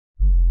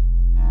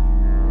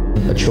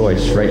a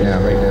choice right now,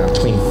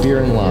 between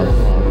fear and love.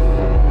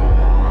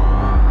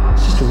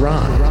 It's just a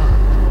rock.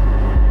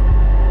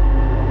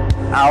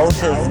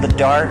 Out of the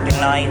dark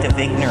night of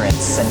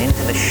ignorance and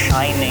into the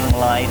shining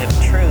light of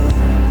truth.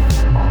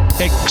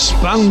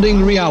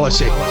 Expanding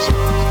reality.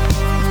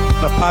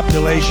 A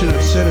population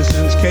of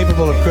citizens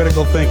capable of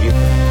critical thinking.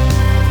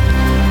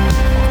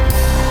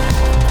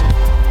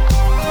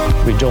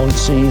 We don't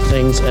see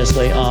things as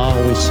they are,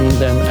 we see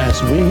them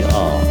as we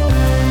are.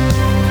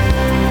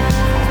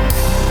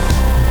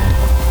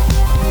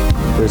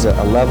 There's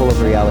a level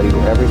of reality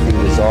where everything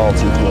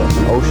dissolves into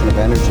an ocean of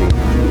energy.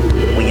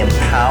 We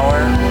empower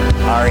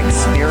our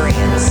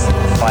experience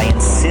by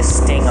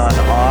insisting on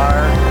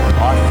our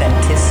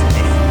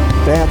authenticity.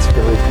 That's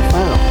very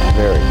profound.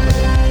 Very.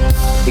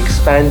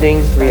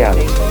 Expanding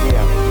reality.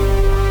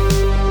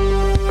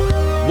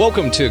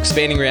 Welcome to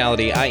Expanding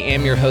Reality. I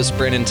am your host,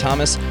 Brandon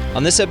Thomas.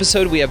 On this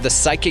episode, we have the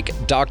psychic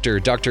doctor,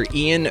 Dr.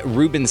 Ian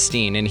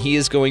Rubenstein, and he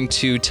is going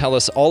to tell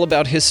us all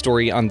about his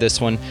story on this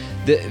one.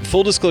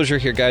 Full disclosure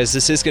here, guys,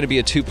 this is going to be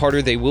a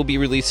two-parter. They will be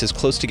released as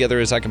close together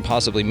as I can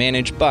possibly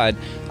manage, but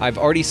I've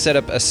already set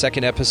up a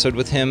second episode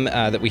with him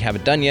that we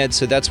haven't done yet,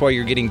 so that's why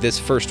you're getting this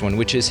first one,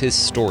 which is his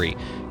story.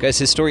 Guys,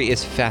 his story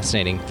is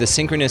fascinating. The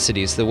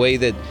synchronicities, the way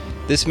that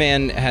this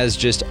man has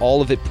just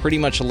all of it pretty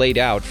much laid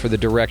out for the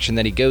direction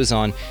that he goes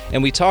on,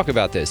 and we talk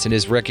about this and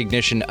his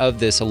recognition of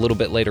this a little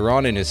bit later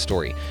on in his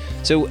story.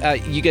 So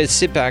you guys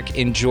sit back,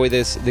 enjoy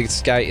this.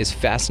 This guy is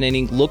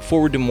fascinating. Look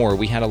forward to more.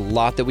 We had a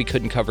lot that we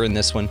couldn't cover in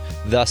this one,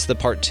 thus the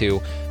part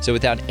two. So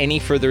without any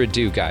further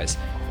ado, guys,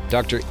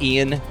 Dr.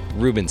 Ian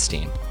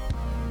Rubenstein.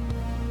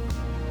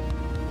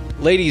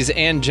 Ladies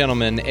and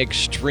gentlemen,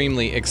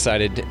 extremely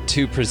excited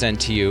to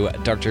present to you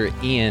Dr.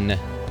 Ian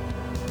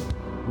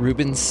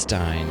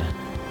Rubenstein.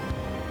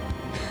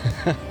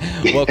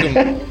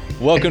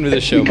 Welcome to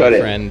the show, my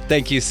friend.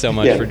 Thank you so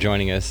much for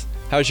joining us.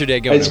 How's your day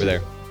going over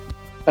there?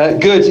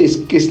 Good.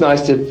 It's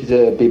nice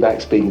to be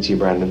back speaking to you,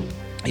 Brandon.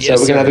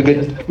 Yes, so we're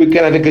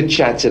gonna have a good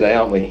chat today,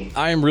 aren't we?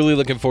 I am really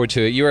looking forward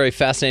to it. You are a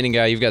fascinating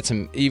guy. You've got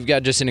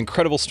just an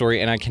incredible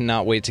story, and I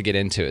cannot wait to get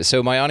into it.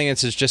 So my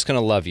audience is just going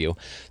to love you.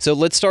 So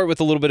let's start with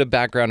a little bit of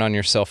background on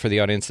yourself for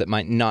the audience that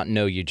might not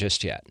know you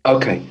just yet.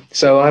 Okay.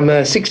 So I'm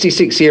a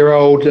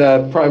 66-year-old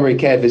primary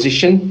care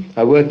physician.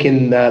 I work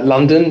in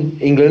London,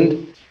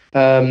 England,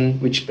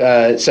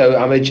 so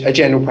I'm a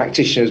general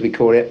practitioner, as we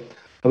call it.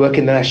 I work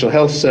in the National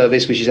Health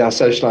Service, which is our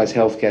socialised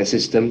healthcare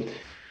system,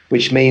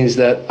 which means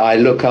that I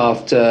look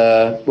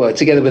after,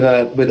 together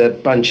with a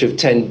bunch of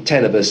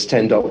 10 of us,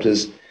 10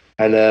 doctors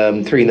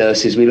and 3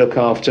 nurses, we look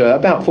after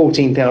about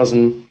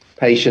 14,000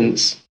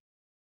 patients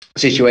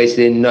situated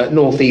in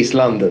northeast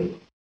London.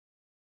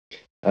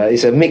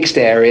 It's a mixed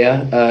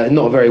area,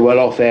 not a very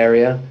well-off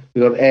area.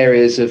 We've got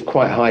areas of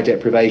quite high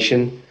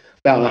deprivation,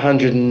 about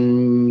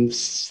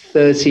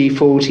 130,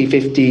 40,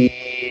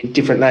 50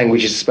 different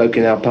languages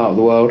spoken in our part of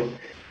the world.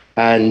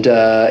 And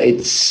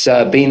it's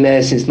been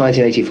there since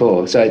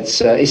 1984, so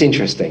it's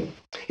interesting.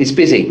 It's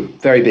busy,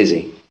 very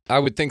busy. I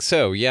would think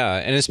so, yeah,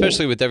 and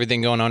especially with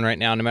everything going on right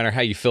now, no matter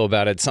how you feel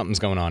about it, something's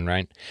going on,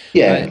 right?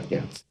 Yeah.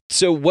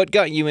 So what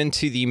got you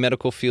into the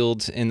medical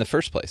field in the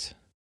first place?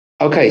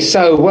 Okay,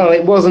 so,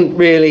 it wasn't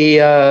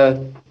really, I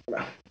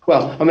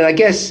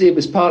guess it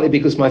was partly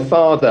because my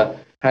father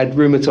had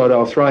rheumatoid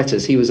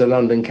arthritis. He was a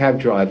London cab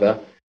driver,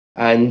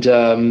 and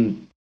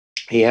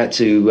he had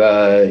to,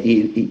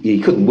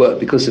 he couldn't work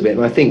because of it.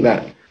 And I think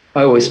that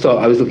I always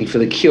thought I was looking for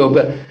the cure.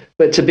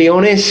 But to be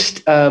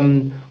honest, I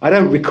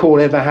don't recall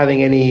ever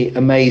having any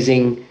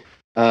amazing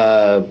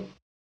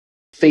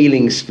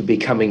feelings for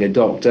becoming a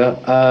doctor.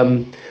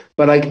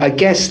 But I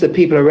guess the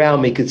people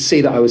around me could see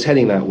that I was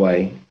heading that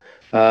way.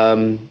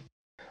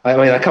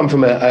 I come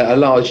from a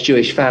large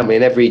Jewish family,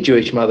 and every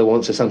Jewish mother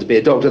wants her son to be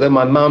a doctor, though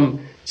my mum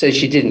says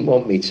she didn't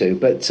want me to.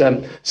 But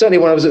certainly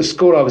when I was at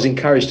school, I was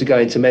encouraged to go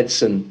into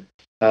medicine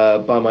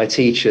by my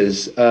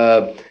teachers.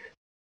 The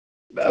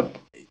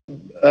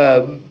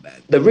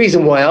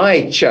reason why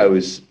I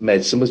chose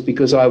medicine was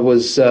because I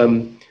was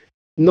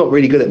not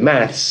really good at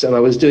maths, and I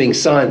was doing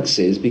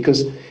sciences,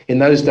 because in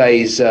those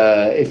days,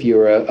 if you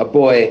were a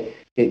boy,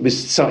 it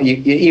was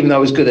even though I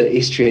was good at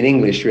history and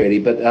English, really,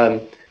 but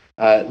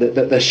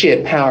the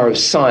sheer power of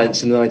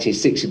science in the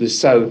 1960s was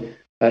so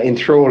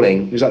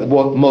enthralling. It was like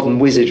modern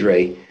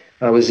wizardry,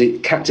 and I was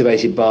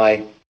captivated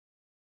by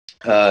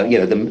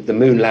the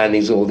moon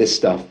landings, all this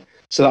stuff.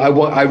 So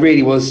I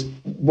really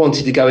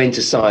wanted to go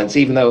into science,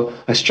 even though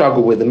I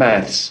struggled with the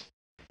maths.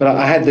 But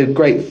I had the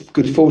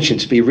good fortune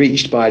to be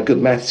reached by a good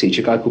maths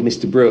teacher, a guy called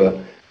Mr.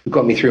 Brewer, who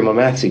got me through my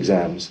maths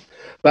exams.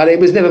 But it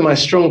was never my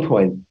strong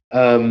point.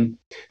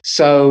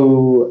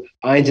 So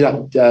I ended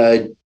up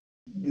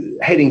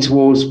heading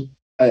towards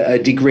a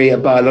degree, a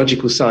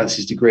biological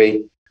sciences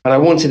degree. And I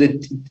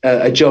wanted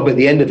a job at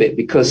the end of it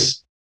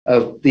because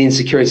of the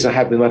insecurities I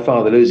had with my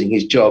father losing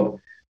his job.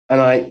 And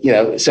a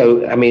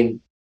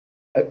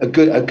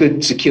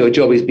good secure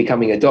job is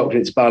becoming a doctor.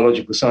 It's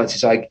biological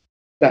sciences.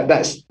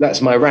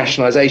 That's my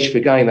rationalization for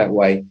going that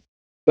way.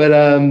 But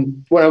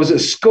when I was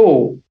at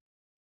school,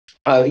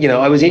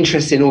 I was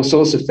interested in all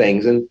sorts of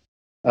things, and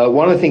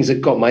one of the things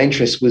that got my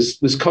interest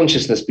was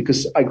consciousness,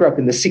 because I grew up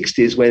in the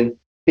 60s when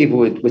people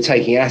were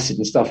taking acid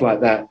and stuff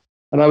like that.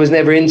 And I was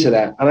never into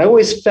that. And I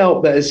always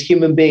felt that as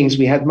human beings,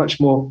 we had much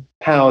more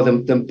power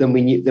than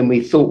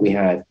we thought we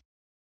had.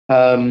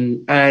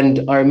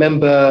 And I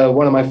remember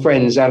one of my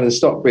friends, Alan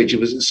Stockbridge, who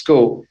was at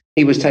school,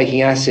 he was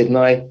taking acid, and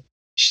I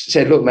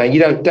said, look, man, you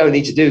don't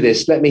need to do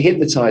this. Let me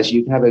hypnotize you.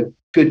 You can have a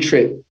good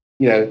trip,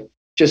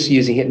 just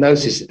using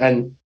hypnosis.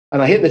 And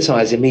I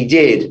hypnotized him. He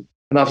did.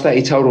 And after that,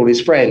 he told all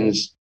his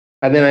friends.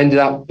 And then I ended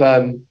up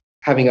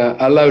having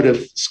a load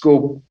of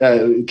school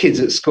kids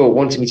at school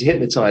wanting me to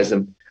hypnotize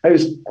them. And it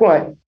was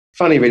quite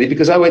funny, really,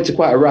 because I went to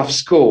quite a rough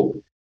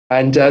school.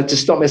 And to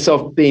stop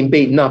myself being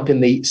beaten up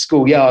in the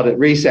schoolyard at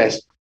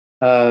recess,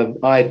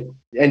 I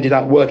ended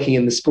up working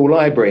in the school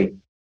library,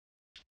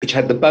 which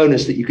had the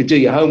bonus that you could do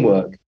your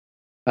homework.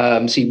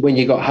 So when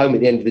you got home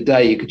at the end of the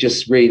day, you could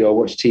just read or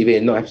watch TV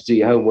and not have to do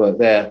your homework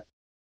there.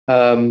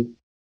 And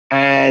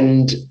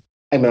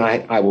I mean,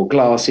 I wore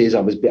glasses.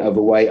 I was a bit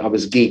overweight. I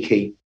was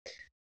geeky.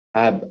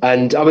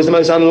 And I was the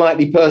most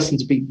unlikely person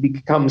to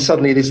become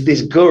suddenly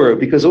this guru,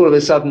 because all of a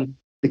sudden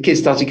the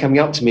kids started coming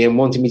up to me and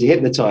wanting me to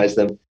hypnotize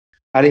them.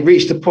 And it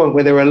reached a point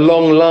where there were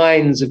long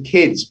lines of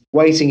kids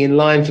waiting in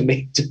line for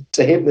me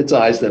to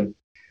hypnotize them.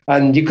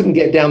 And you couldn't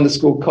get down the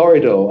school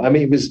corridor. I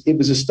mean, it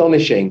was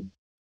astonishing.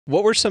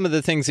 What were some of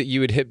the things that you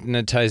would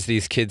hypnotize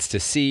these kids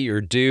to see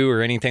or do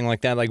or anything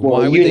like that? Like, well,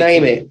 why would you they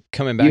name keep it.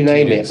 Coming back you to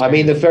name you it. I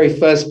mean, the very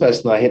first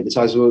person I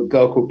hypnotized was a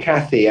girl called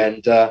Kathy,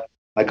 and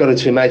I got her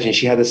to imagine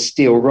she had a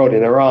steel rod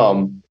in her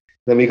arm.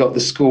 Then we got the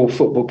school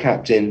football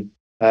captain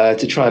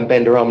to try and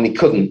bend her arm, and he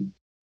couldn't.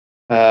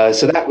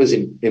 So that was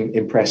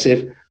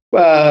impressive.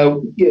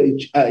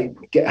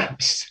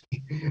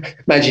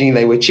 Imagining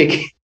they were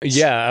chicken.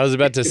 Yeah, I was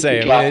about to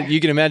say. I mean, you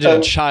can imagine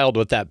a child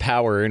with that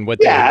power and what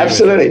they would do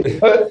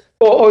absolutely.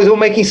 Or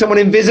making someone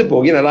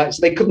invisible, like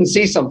so they couldn't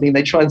see something,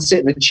 they try and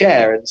sit in a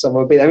chair and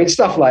someone would be, I mean,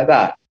 stuff like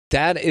that.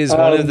 That is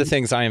one of the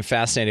things I am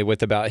fascinated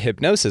with about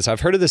hypnosis.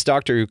 I've heard of this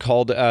doctor who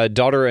called a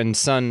daughter and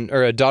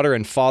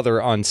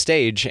father on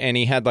stage, and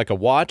he had like a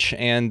watch,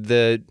 and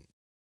the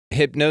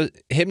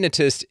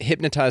hypnotist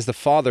hypnotized the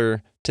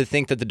father to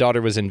think that the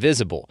daughter was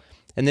invisible.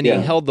 And then he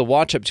held the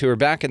watch up to her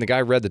back, and the guy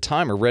read the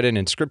time or read an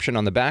inscription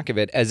on the back of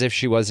it as if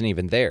she wasn't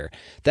even there.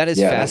 That is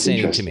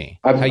fascinating to me.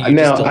 How you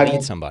just don't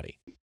need somebody.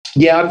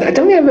 Yeah, I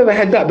don't think I've ever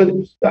had that, but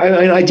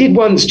I did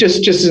once,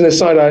 just as an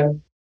aside,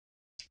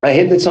 I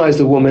hypnotized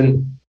a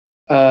woman.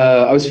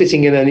 I was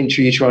fitting in an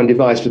intrauterine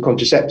device for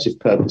contraceptive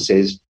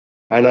purposes,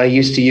 and I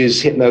used to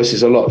use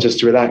hypnosis a lot just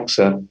to relax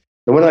her.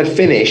 And when I'd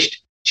finished,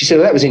 she said,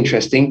 well, that was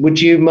interesting. Would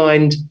you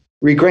mind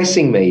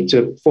regressing me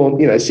to form,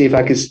 see if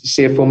I could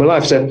see a former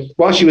life? So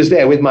while she was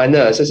there with my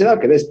nurse, I said,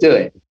 okay, let's do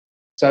it.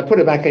 So I put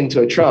her back into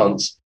a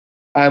trance.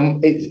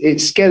 It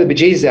scared the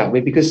bejesus out of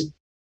me, because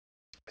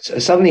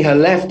suddenly her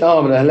left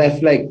arm and her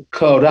left leg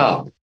curled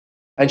up,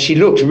 and she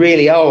looked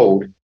really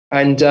old.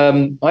 And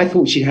I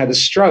thought she had a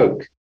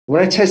stroke.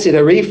 When I tested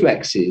her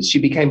reflexes, she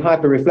became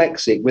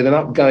hyperreflexic with an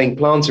upgoing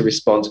plantar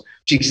response,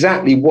 which is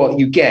exactly what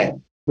you get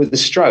with the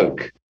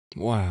stroke.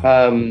 Wow.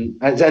 And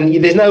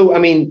there's no, I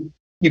mean,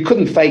 you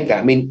couldn't fake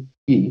that.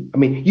 You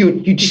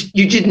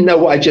didn't know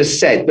what I just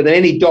said, but then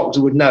any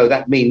doctor would know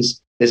that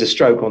means there's a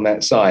stroke on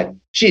that side.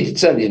 She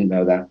certainly didn't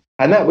know that.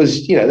 And that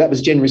was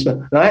generous.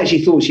 And I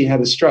actually thought she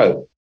had a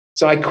stroke.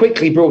 So I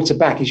quickly brought her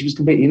back, and she was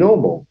completely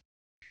normal.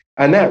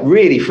 And that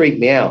really freaked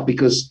me out,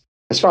 because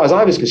as far as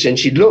I was concerned,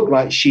 she looked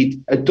like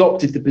she'd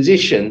adopted the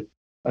position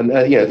and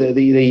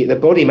the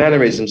body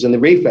mannerisms and the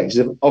reflexes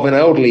of an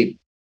elderly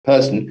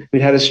person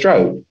who'd had a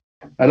stroke.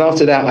 And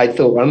after that, I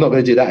thought, well, I'm not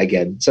going to do that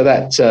again. So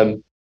that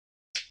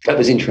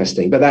was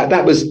interesting. But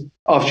that was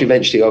after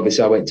eventually,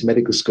 obviously, I went to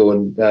medical school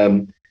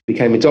and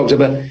became a doctor.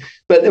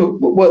 But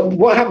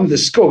what happened at the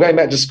school, going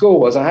back to school,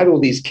 was I had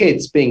all these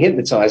kids being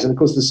hypnotized. And of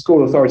course, the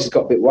school authorities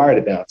got a bit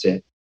worried about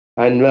it.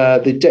 And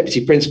the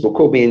deputy principal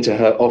called me into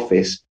her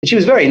office. And she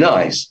was very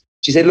nice.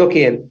 She said, look,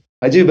 Ian,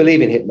 I do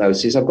believe in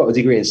hypnosis. I've got a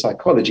degree in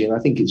psychology, and I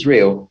think it's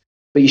real.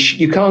 But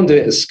you can't do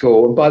it at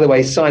school. And by the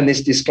way, sign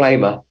this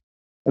disclaimer.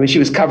 I mean, she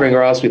was covering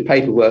her ass with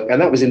paperwork,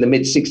 and that was in the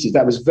mid-'60s.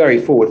 That was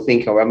very forward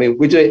thinking. I mean,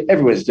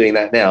 everyone's doing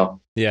that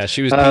now. Yeah,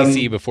 she was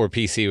PC before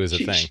PC was a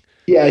thing.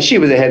 Yeah, she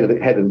was ahead of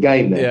the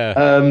game there.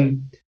 Yeah.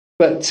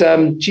 But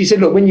she said,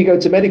 look, when you go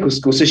to medical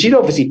school, so she'd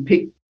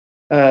obviously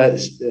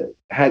had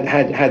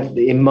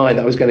in mind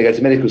that I was going to go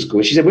to medical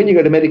school. She said, when you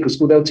go to medical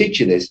school, they'll teach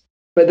you this.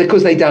 But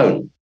because they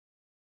don't.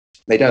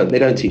 They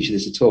don't teach you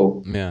this at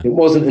all. Yeah. It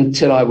wasn't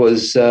until I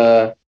was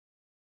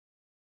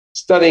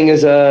studying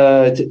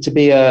to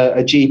be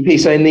a GP.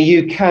 So in the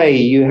UK,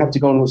 you have to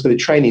go on what's called a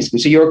training school.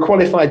 So you're a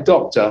qualified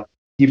doctor.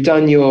 You've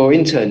done your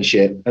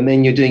internship, and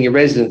then you're doing your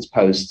residence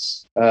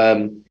posts.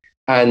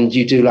 And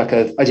you do I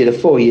did a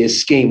 4-year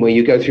scheme where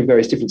you go through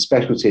various different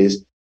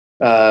specialties,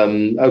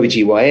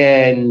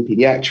 OBGYN,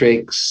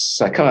 pediatrics,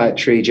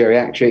 psychiatry,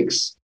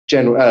 geriatrics,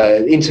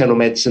 internal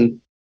medicine,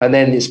 and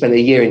then you spend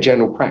a year in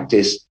general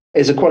practice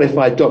as a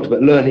qualified doctor,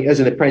 but learning as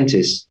an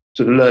apprentice,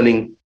 sort of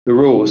learning the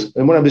rules.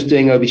 And when I was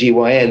doing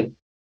OBGYN,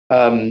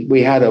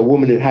 we had a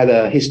woman who had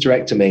a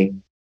hysterectomy,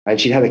 and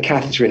she'd had a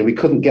catheter in, and we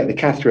couldn't get the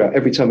catheter out.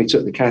 Every time we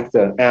took the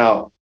catheter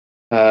out,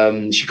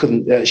 she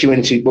couldn't. She went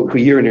into what we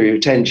call urinary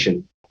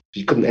retention.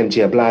 She couldn't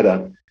empty her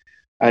bladder,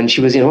 and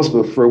she was in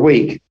hospital for a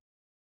week.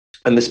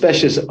 And the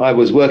specialist I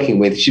was working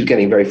with, she was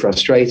getting very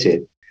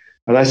frustrated.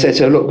 And I said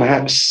to her, look,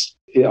 perhaps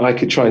I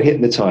could try and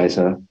hypnotize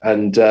her.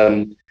 And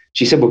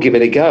she said, well, give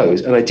it a go.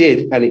 And I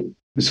did, and it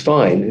was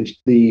fine. And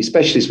the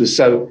specialist was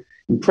so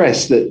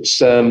impressed that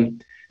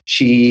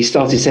she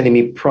started sending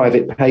me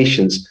private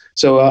patients.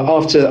 So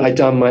after I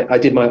did my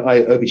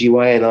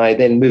OBGYN, I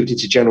then moved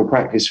into general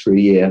practice for a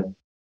year.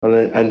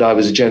 And I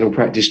was a general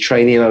practice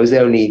trainee, and I was the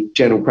only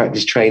general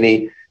practice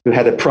trainee who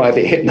had a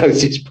private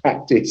hypnosis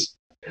practice.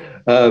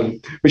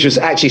 Which was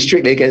actually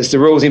strictly against the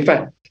rules. In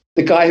fact,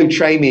 the guy who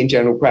trained me in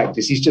general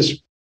practice,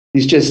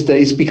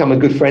 he's become a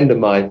good friend of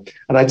mine.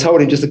 And I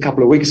told him just a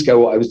couple of weeks ago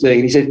what I was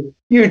doing, and he said,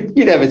 "You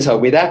never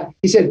told me that."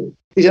 He said,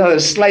 "I'd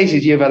have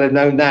slated you if I'd have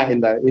known that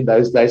in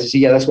those days." I said,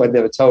 "Yeah, that's why I'd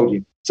never told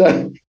you."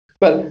 So,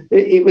 but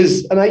it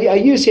was, and I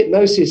used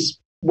hypnosis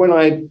when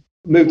I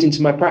moved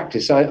into my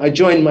practice. I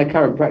joined my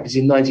current practice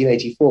in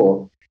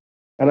 1984.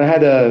 And I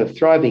had a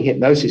thriving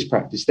hypnosis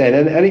practice then,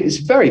 and it was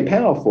very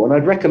powerful, and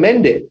I'd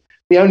recommend it.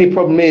 The only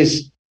problem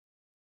is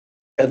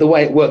the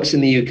way it works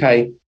in the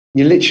UK,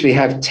 you literally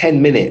have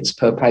 10 minutes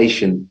per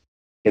patient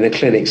in a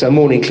clinic. So a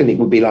morning clinic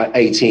would be like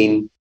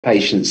 18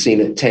 patients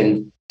seen at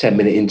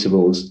 10-minute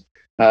intervals,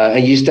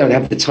 and you just don't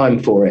have the time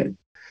for it.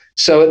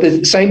 So at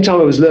the same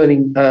time I was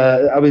learning,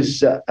 I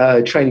was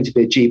training to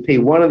be a GP.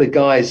 One of the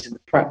guys in the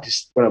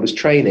practice when I was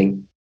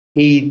training,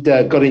 he'd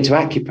got into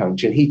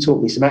acupuncture, and he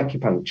taught me some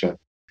acupuncture.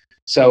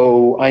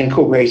 So I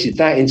incorporated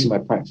that into my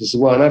practice as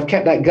well. And I've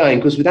kept that going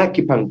because with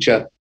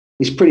acupuncture,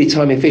 it's pretty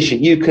time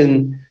efficient. You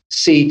can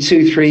see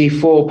 2, 3,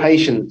 4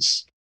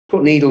 patients,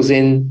 put needles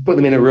in, put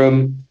them in a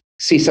room,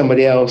 see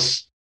somebody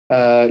else,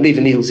 leave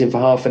the needles in for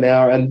half an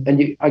hour, and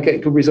I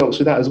get good results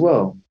with that as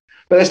well.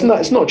 But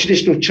it's not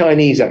traditional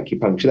Chinese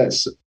acupuncture.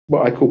 That's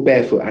what I call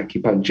barefoot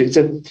acupuncture. It's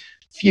a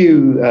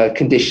few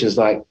conditions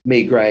like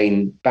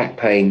migraine, back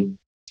pain,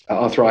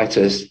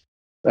 arthritis.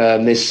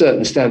 There's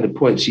certain standard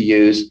points you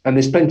use, and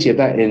there's plenty of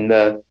that in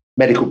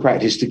medical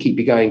practice to keep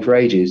you going for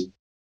ages.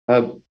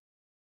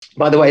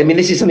 By the way, I mean,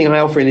 this is something I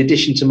offer in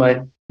addition to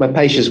my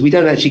patients. We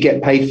don't actually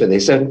get paid for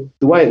this. So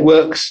the way it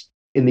works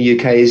in the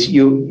UK is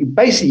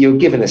you're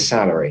given a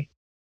salary.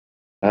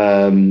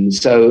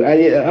 So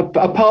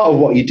a part of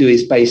what you do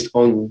is based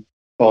on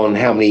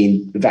how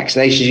many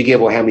vaccinations you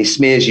give or how many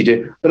smears you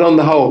do. But on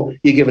the whole,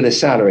 you're given a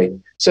salary.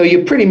 So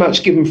you're pretty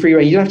much given free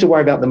rein. You don't have to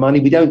worry about the money.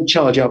 We don't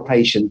charge our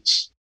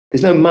patients.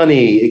 There's no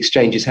money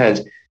exchanges hands.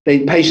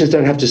 Patients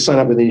don't have to sign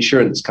up with an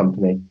insurance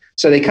company.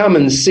 So they come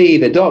and see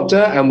the doctor,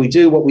 and we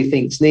do what we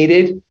think is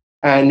needed.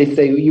 And if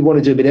you want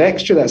to do a bit of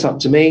extra, that's up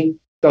to me.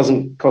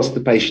 Doesn't cost the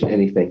patient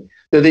anything.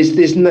 So there's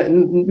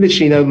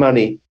literally no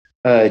money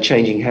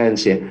changing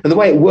hands here. And the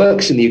way it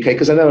works in the UK,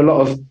 because I know a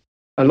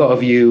lot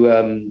of you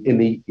in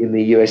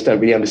the US don't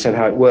really understand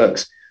how it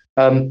works.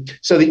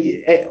 So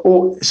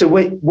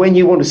when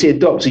you want to see a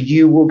doctor,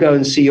 you will go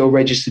and see your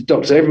registered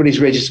doctor. So everybody's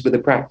registered with the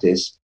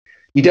practice.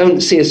 You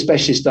don't see a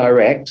specialist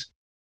direct.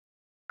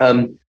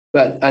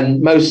 But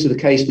most of the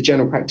case, the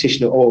general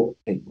practitioner,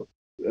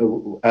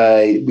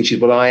 which is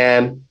what I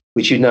am,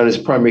 which is known as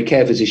a primary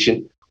care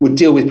physician, would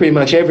deal with pretty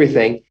much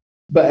everything.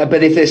 But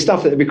if there's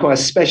stuff that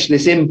requires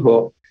specialist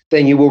input,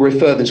 then you will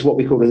refer them to what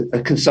we call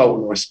a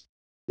consultant, or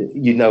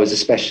as a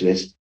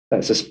specialist.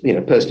 That's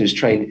a person who's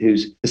trained,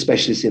 who's a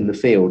specialist in the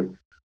field.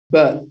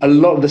 But a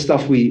lot of the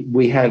stuff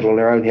we handle on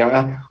our own here.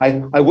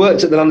 I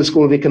worked at the London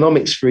School of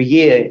Economics for a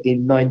year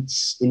in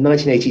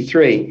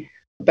 1983.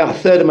 About a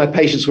third of my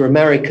patients were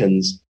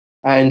Americans,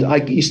 and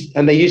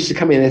they used to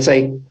come in and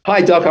say,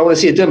 "Hi, doc, I want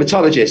to see a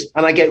dermatologist,"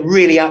 and I get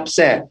really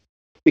upset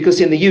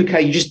because in the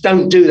UK you just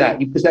don't do that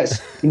because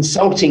that's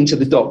insulting to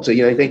the doctor.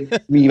 You think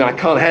I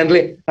can't handle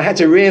it. I had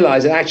to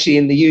realise that actually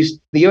in the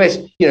US,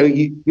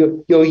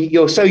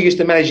 you're so used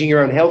to managing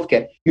your own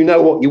healthcare, you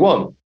know what you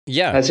want.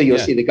 Yeah. And so you'll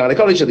see the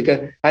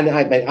gynecologist, and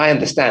I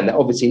understand that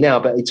obviously now,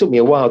 but it took me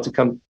a while to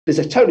come. There's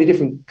a totally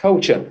different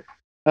culture.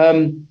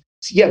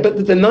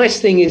 But the nice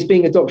thing is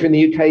being a doctor in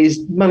the UK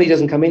is money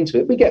doesn't come into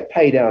it. We get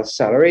paid our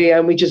salary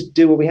and we just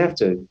do what we have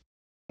to.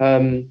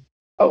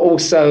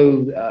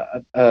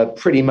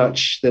 Pretty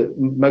much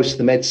most of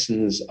the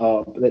medicines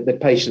are the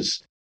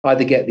patients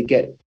either get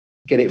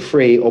it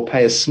free or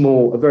pay a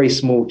very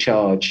small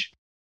charge,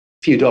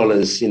 a few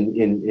dollars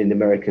in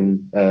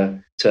American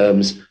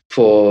terms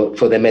for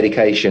their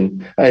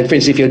medication. And for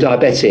instance, if you're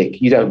diabetic,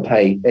 you don't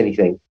pay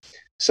anything,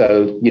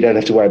 so you don't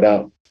have to worry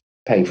about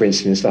paying for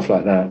insulin and stuff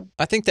like that.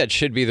 I think that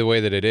should be the way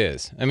that it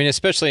is. I mean,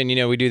 especially,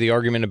 and we do the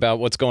argument about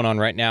what's going on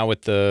right now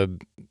with the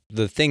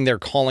thing they're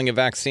calling a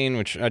vaccine,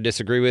 which I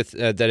disagree with,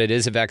 that it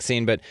is a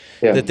vaccine, but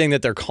the thing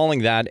that they're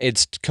calling that,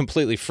 it's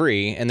completely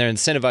free, and they're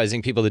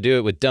incentivizing people to do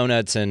it with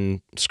donuts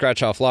and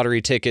scratch off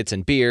lottery tickets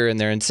and beer, and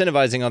they're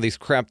incentivizing all these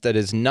crap that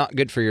is not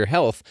good for your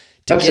health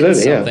to get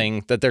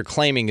something that they're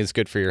claiming is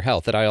good for your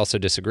health, that I also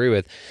disagree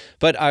with.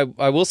 But I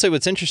will say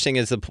what's interesting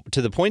is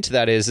to the point to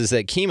that is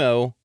that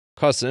chemo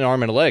costs an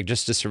arm and a leg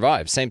just to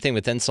survive. Same thing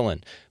with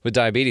insulin, with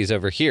diabetes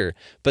over here.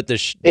 But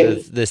this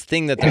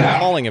thing that they're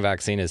calling a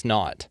vaccine is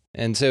not.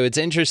 And so it's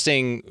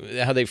interesting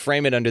how they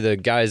frame it under the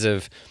guise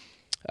of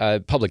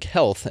public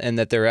health and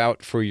that they're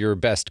out for your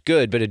best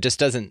good, but it just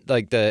doesn't,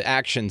 like, the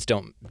actions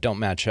don't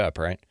match up,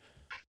 right?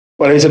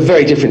 Well, it's a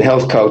very different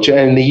health culture.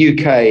 In the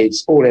UK,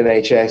 it's all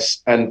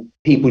NHS, and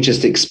people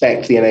just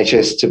expect the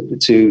NHS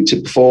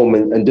to perform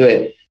and do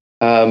it.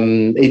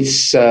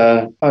 It's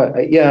a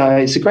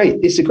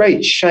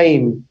great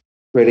shame,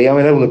 really. I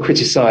mean, I don't want to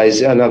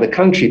criticize another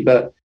country,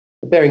 but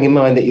bearing in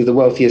mind that you're the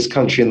wealthiest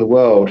country in the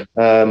world,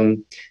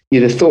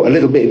 you'd have thought a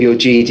little bit of your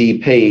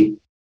GDP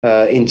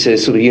into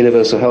sort of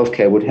universal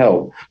healthcare would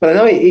help. But I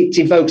know it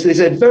evokes, there's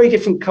a very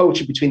different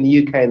culture between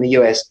the UK and the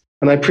US,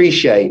 and I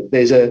appreciate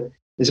there's a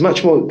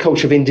much more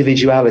culture of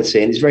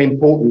individuality, and it's very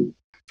important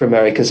for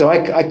Americans. So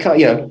I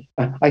can't,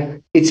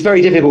 it's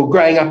very difficult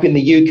growing up in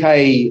the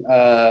UK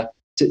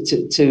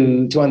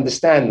to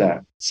understand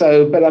that.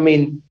 So, but I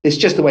mean, it's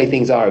just the way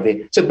things are over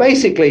here. So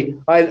basically,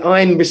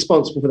 I'm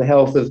responsible for the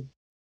health of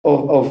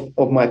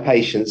my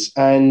patients,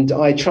 and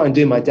I try and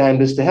do my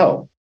damnedest to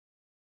help.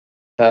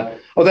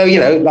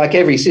 Although, like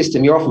every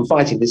system, you're often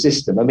fighting the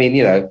system. I mean,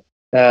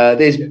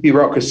 there's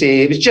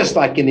bureaucracy. It was just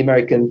like in the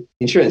American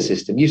insurance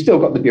system. You've still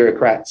got the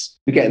bureaucrats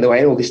who get in the way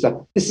and all this stuff.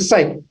 It's the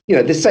same,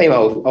 the same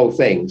old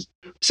things.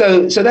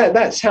 So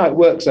that's how it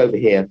works over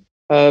here.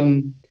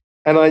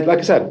 And like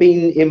I said, I've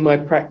been in my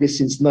practice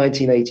since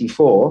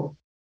 1984,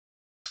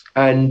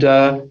 and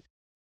so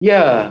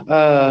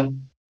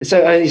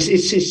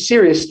it's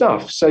serious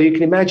stuff. So you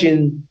can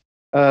imagine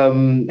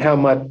how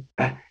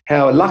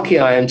lucky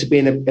I am to be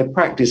in a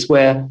practice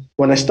where,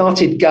 when I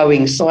started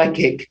going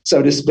psychic,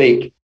 so to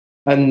speak,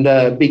 and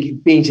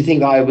beginning to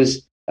think that I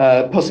was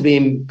possibly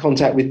in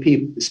contact with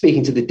people,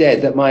 speaking to the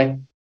dead, that my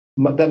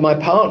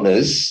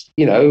partners,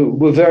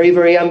 were very,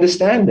 very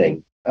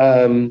understanding.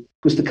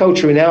 Because the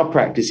culture in our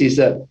practice is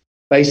that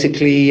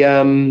basically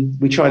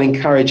we try and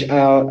encourage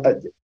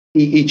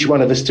each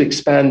one of us to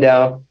expand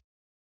our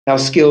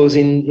skills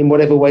in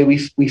whatever way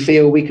we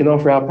feel we can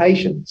offer our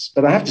patients.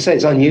 But I have to say,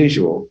 it's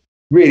unusual,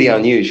 really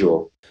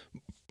unusual.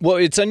 Well,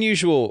 it's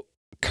unusual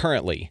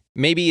currently.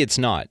 Maybe it's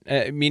not.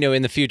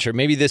 In the future,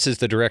 maybe this is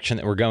the direction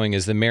that we're going,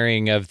 is the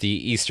marrying of the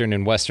Eastern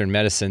and Western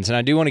medicines. And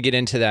I do want to get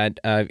into that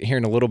here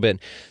in a little bit.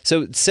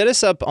 So set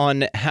us up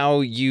on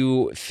how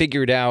you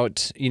figured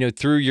out,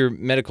 through your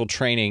medical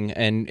training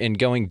and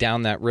going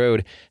down that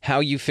road,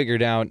 how you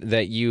figured out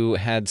that you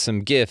had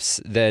some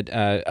gifts that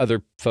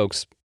other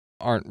folks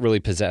aren't really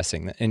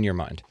possessing in your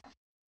mind.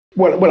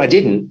 Well, I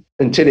didn't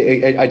until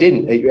I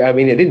didn't. I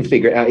mean, I didn't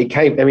figure it out. It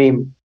came. I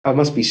mean, I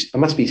must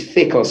be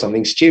thick or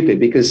something stupid,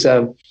 because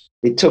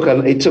it took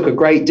a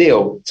great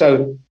deal.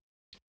 So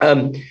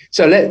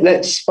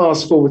let's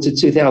fast forward to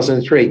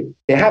 2003.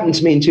 It happened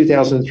to me in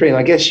 2003, and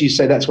I guess you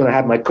say that's when I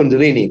had my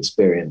Kundalini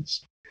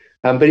experience.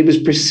 But it was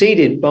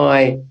preceded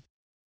by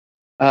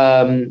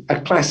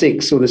a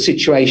classic sort of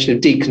situation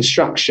of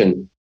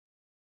deconstruction.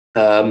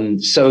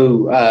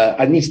 So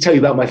I need to tell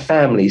you about my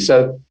family.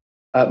 So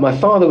my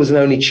father was an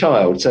only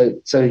child, so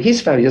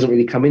his family doesn't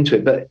really come into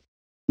it, but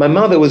my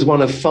mother was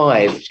one of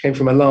five. She came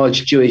from a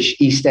large Jewish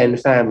East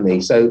End family.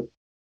 So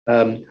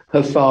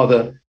her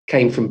father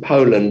came from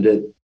Poland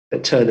at the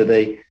turn of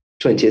the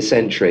 20th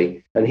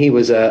century, and he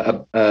was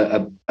a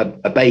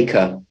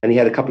baker, and he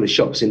had a couple of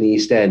shops in the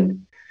East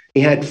End.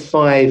 He had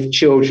five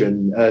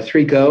children,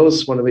 three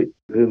girls, one of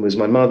whom was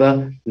my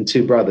mother, and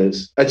two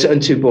brothers,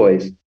 and two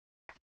boys.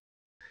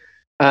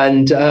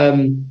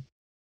 And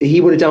he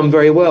would have done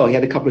very well. He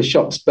had a couple of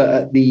shops,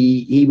 but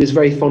he was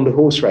very fond of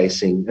horse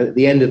racing. At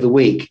the end of the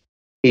week,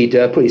 he'd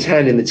put his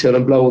hand in the till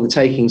and blow all the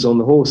takings on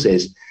the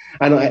horses.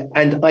 And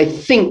I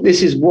think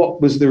this is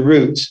what was the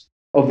root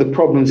of the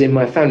problems in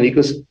my family,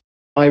 because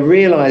I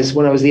realized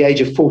when I was the age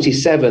of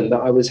 47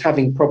 that I was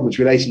having problems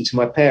relating to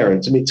my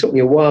parents. I mean, it took me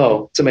a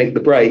while to make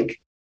the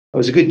break. I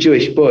was a good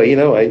Jewish boy,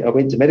 I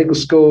went to medical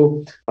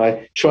school.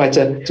 I tried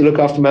to look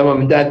after my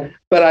mum and dad,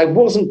 but I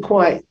wasn't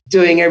quite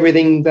doing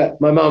everything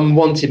that my mum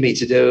wanted me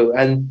to do.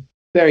 And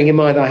bearing in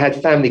mind I had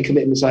family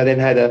commitments, I then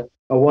had a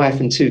wife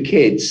and two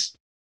kids.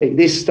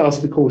 This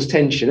started to cause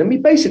tension. I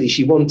mean, basically,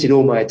 she wanted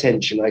all my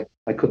attention.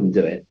 I couldn't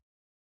do it.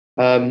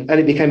 And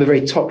it became a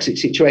very toxic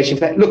situation. In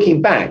fact,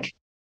 looking back,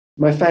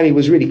 my family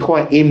was really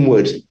quite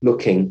inward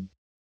looking.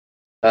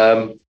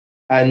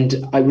 And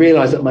I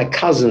realized that my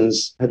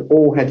cousins had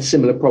all had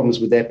similar problems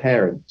with their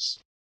parents.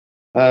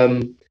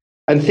 And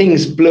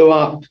things blew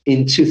up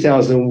in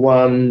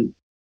 2001,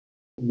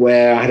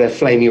 where I had a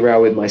flaming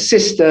row with my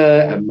sister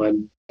and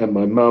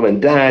my mum and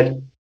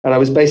dad. and I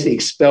was basically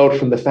expelled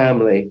from the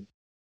family.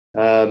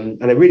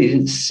 And I really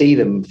didn't see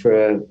them for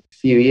a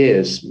few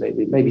years,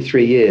 maybe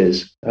 3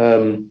 years.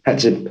 Had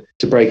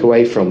to break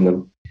away from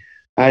them.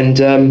 And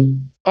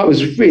I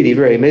was really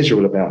very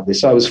miserable about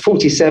this. I was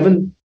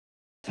 47,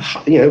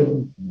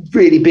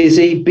 really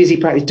busy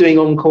practice, doing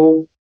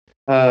on-call,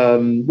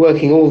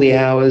 working all the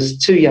hours,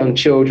 2 young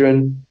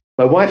children.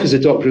 My wife was a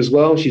doctor as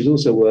well. She's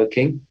also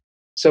working.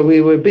 So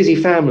we were a busy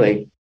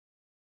family.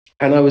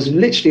 And I was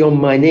literally on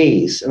my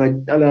knees,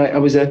 and I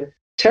was in a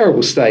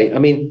terrible state. I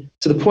mean,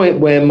 to the point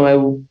where my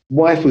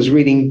wife was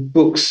reading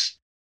books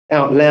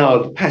out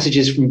loud,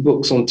 passages from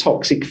books on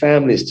toxic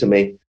families to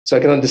me, so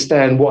I could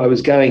understand what I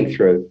was going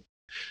through.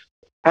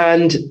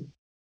 And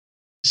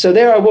so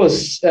there I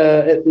was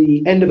at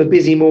the end of a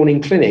busy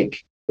morning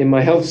clinic in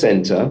my health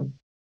centre,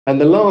 and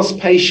the last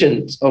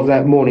patient of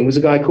that morning was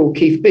a guy called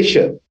Keith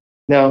Bishop.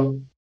 Now,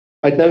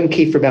 I'd known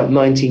Keith for about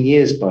 19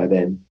 years by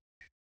then.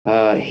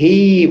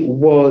 He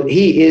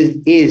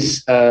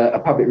is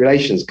a public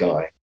relations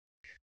guy,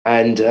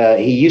 and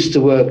he used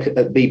to work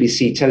at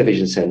BBC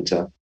Television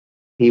Centre.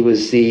 He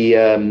was he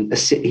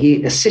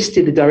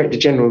assisted the Director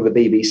General of the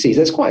BBC. So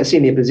that's quite a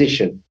senior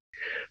position.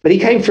 But he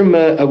came from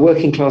a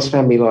working class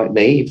family like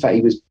me. In fact,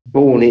 he was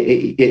born.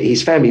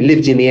 His family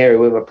lived in the area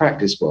where my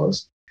practice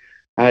was,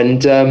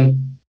 and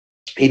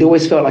he'd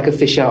always felt like a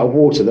fish out of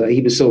water. That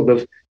he was sort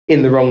of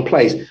in the wrong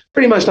place,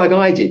 pretty much like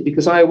I did,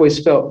 because I always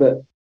felt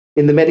that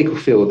in the medical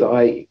field that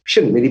I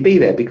shouldn't really be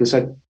there because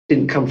I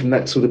didn't come from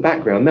that sort of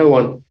background. No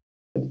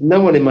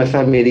one in my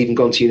family had even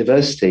gone to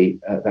university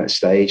at that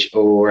stage,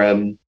 or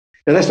no,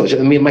 that's not true.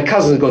 I mean, my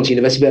cousins had gone to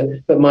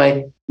university, but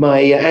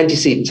my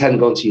antecedents hadn't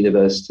gone to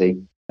university,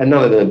 and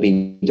none of them had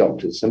been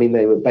doctors. I mean,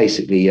 they were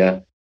basically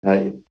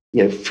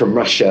from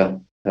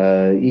Russia,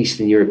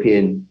 Eastern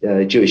European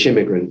Jewish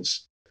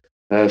immigrants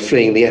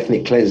fleeing the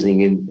ethnic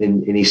cleansing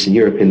in Eastern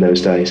Europe in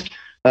those days.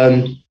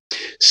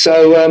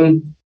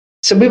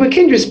 So we were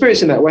kindred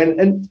spirits in that way.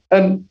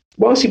 And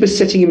whilst he was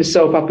setting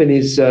himself up in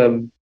his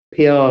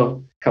PR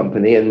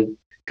company and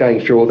going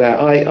through all that,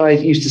 I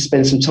used to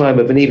spend some time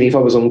of an evening, if I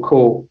was on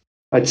call,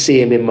 I'd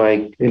see him in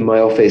my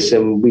office,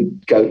 and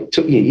we'd go.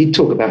 He'd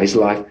talk about his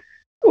life,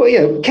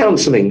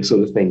 counselling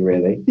sort of thing.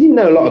 Really, he didn't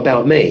know a lot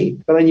about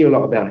me, but I knew a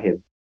lot about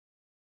him.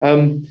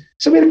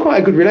 So we had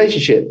quite a good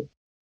relationship.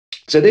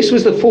 So this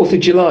was the 4th of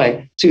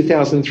July,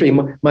 2003,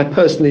 my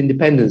personal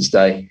Independence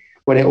Day,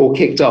 when it all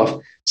kicked off.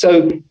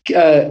 So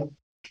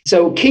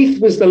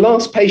Keith was the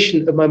last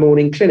patient of my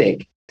morning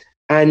clinic,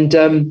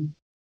 and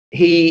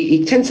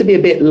he tends to be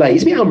a bit late.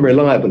 He's a bit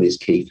unreliable, is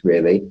Keith,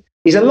 really.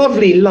 He's a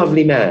lovely,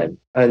 lovely man,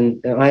 and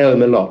I owe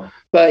him a lot.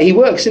 But he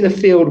works in a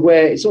field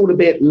where it's all a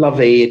bit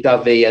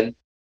lovey-dovey, and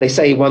they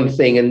say one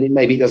thing and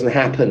maybe it doesn't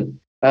happen.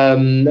 I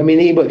mean,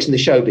 he works in the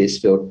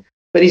showbiz field,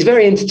 but he's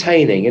very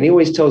entertaining, and he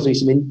always tells me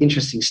some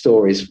interesting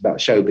stories about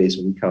showbiz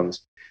when he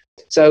comes.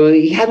 So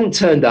he hadn't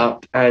turned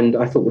up, and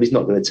I thought, well, he's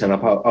not going to turn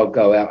up. I'll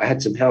go out. I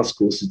had some house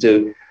calls to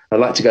do. I'd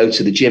like to go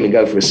to the gym and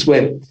go for a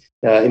swim,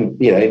 in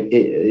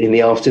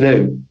the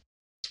afternoon.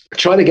 I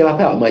tried to get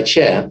up out of my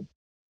chair,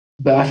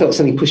 but I felt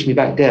something pushed me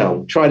back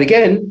down. Tried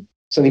again,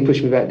 something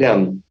pushed me back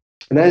down.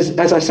 And as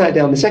I sat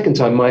down the second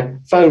time, my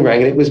phone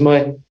rang, and it was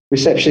my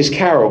receptionist,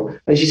 Carol.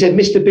 And she said,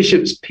 Mr.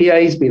 Bishop's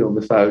PA's been on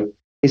the phone.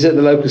 He's at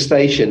the local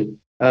station.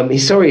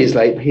 He's sorry he's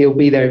late. He'll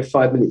be there in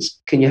 5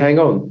 minutes. Can you hang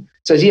on?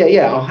 So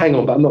yeah, I'll hang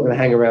on, but I'm not going to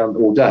hang around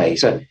all day.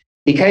 So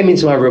he came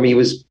into my room. He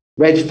was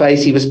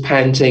red-faced. He was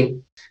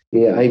panting.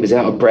 Yeah, he was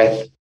out of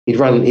breath. He'd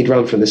run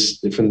from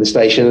the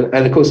station,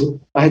 and of course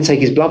I had to take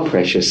his blood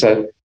pressure,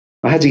 so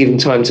I had to give him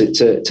time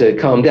to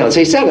calm down. So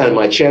he sat down in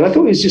my chair, and I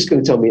thought he was just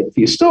going to tell me a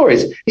few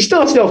stories. He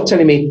started off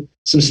telling me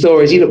some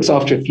stories. He looks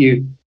after a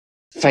few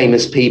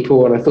famous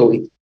people, and I thought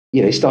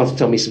he started to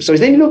tell me some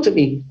stories. Then he looked at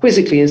me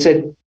quizzically and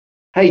said,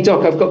 "Hey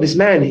Doc, I've got this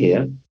man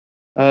here.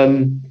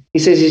 He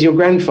says he's your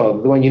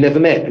grandfather, the one you never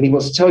met, and he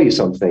wants to tell you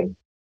something."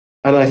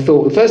 And I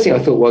thought, the first thing I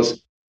thought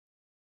was,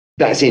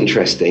 that's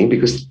interesting,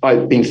 because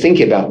I've been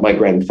thinking about my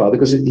grandfather,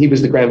 because he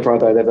was the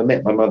grandfather I never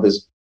met, my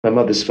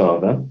mother's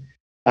father.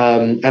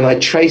 And I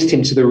traced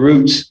him to the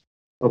root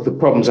of the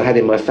problems I had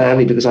in my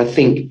family, because I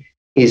think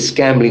his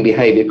gambling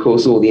behavior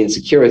caused all the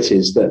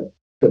insecurities that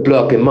blew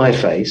up in my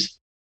face.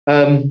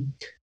 And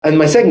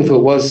my second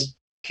thought was,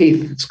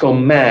 Keith's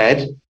gone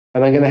mad,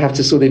 and I'm going to have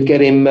to sort of get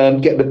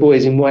the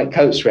boys in white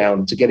coats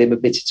round to get him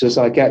admitted to a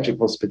psychiatric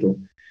hospital.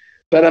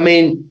 But I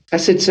mean, I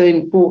said to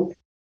him, well,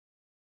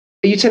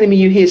 are you telling me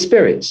you hear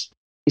spirits?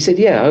 He said,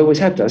 yeah, I always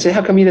have done. I said,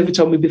 how come you never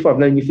told me before? I've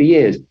known you for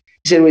years.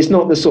 He said, well, it's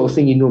not the sort of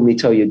thing you normally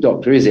tell your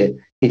doctor, is it?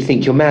 He'd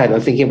think you're mad. I'm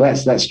thinking, well,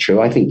 that's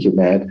true. I think you're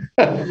mad.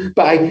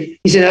 But he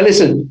said, now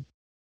listen,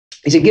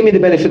 he said, give me the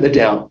benefit of the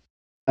doubt.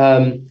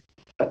 I'm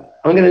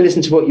going to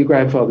listen to what your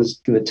grandfather's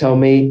going to tell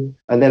me,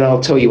 and then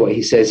I'll tell you what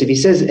he says. If he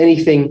says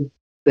anything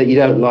that you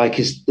don't like,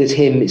 it's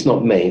him, it's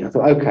not me. I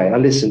thought, okay, I'll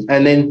listen.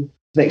 And then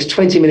the next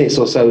 20 minutes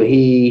or so,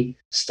 he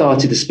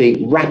started to speak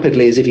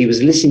rapidly as if he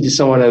was listening to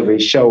someone over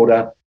his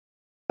shoulder.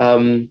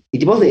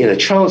 He wasn't in a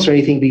trance or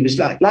anything, but he was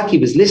like he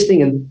was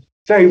listening, and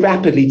very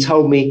rapidly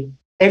told me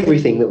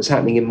everything that was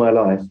happening in my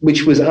life,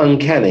 which was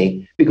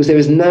uncanny because there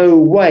was no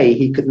way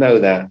he could know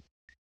that.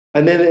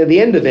 And then at the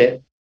end of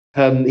it,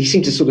 he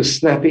seemed to sort of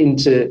snap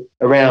into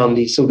around.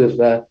 He sort of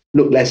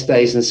looked less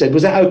dazed and said,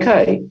 "Was that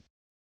okay?"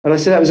 And I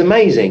said, "That was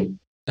amazing."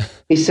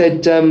 He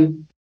said,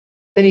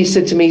 then he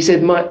said to me,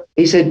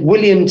 he said,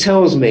 "William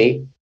tells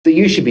me that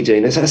you should be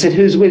doing this." I said,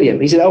 "Who's William?"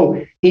 He said, "Oh,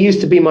 he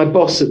used to be my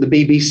boss at the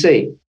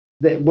BBC.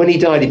 When he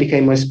died, he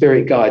became my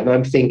spirit guide." And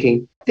I'm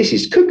thinking, this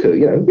is cuckoo,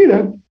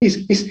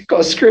 he's got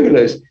a screw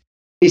loose.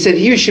 He said,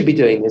 "You should be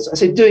doing this." I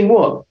said, "Doing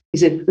what?" He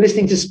said,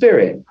 "Listening to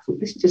spirit." I thought,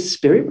 "Listening to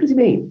spirit? What does he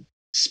mean?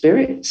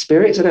 Spirit?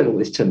 Spirits? I don't know what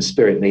this term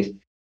spirit means."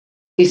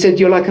 He said,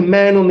 "You're like a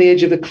man on the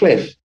edge of a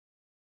cliff.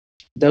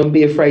 Don't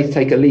be afraid to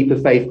take a leap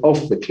of faith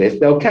off the cliff.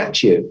 They'll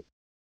catch you."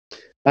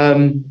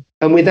 And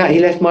with that, he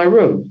left my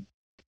room.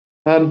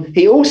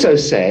 He also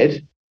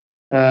said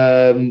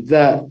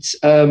that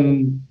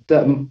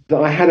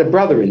I had a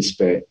brother in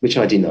spirit, which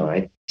I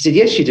denied. He said,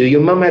 "Yes, you do.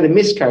 Your mum had a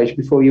miscarriage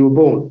before you were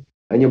born,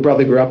 and your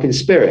brother grew up in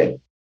spirit."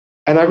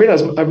 And I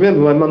remember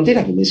my mum did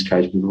have a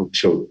miscarriage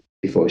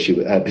before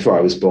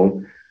I was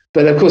born.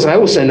 But of course, I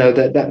also know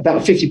that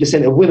about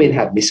 50% of women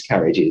have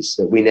miscarriages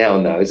that we now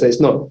know. So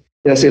it's not,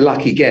 that's a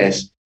lucky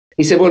guess.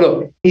 He said, "Well,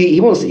 look,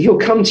 he'll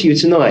come to you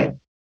tonight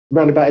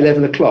around about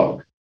 11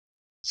 o'clock.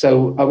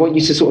 So I want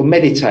you to sort of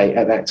meditate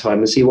at that time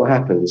and see what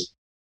happens."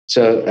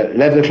 So at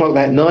 11 o'clock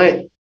that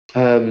night,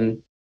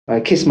 I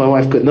kissed my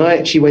wife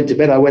goodnight. She went to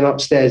bed. I went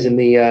upstairs in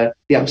the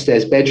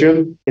upstairs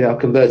bedroom, a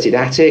converted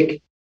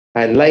attic,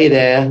 and lay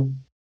there,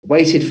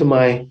 waited for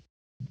my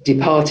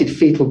departed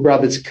fetal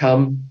brother to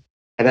come,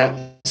 and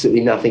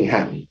absolutely nothing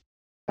happened.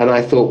 And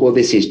I thought, well,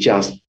 this is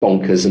just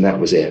bonkers, and that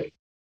was it.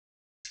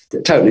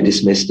 Totally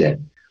dismissed it.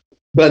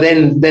 But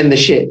then the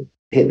shit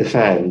hit the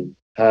fan.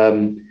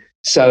 The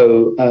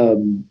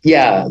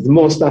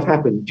more stuff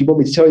happened. Do you want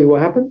me to tell you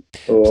what happened?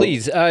 Or?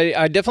 Please.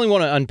 I definitely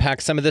want to unpack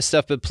some of this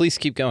stuff, but please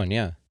keep going.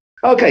 Yeah.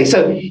 Okay.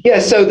 So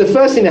the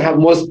first thing that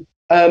happened was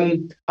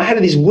I had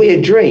this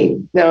weird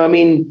dream. Now, I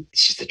mean,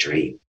 it's just a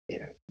dream,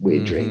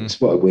 weird dreams.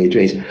 What are weird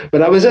dreams?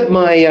 But I was at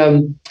my,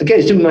 again,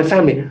 it's doing with my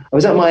family. I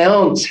was at my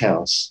aunt's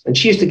house, and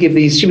she used to give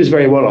she was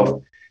very well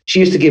off. She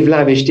used to give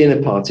lavish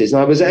dinner parties.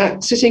 And I was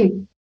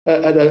sitting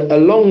at a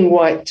long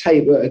white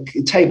table, a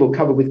table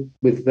covered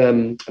with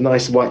a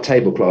nice white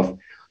tablecloth,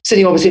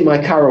 sitting opposite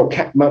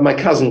my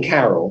cousin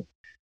Carol.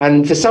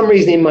 And for some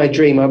reason in my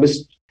dream,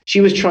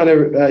 she was trying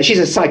to, she's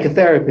a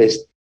psychotherapist,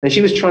 and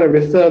she was trying to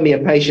refer me a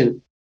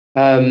patient.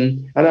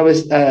 And I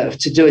was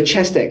to do a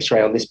chest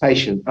x-ray on this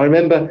patient. I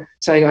remember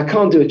saying, "I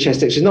can't do a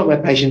chest x-ray, it's not my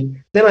patient."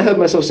 Then I heard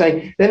myself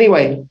saying,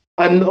 "Anyway,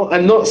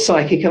 I'm not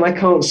psychic and I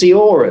can't see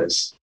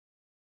auras."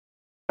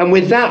 And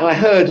with that, I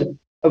heard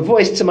a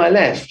voice to my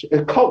left,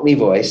 a Cockney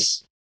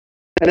voice.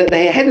 And at the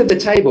head of the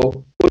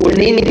table was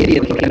an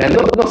Indian man,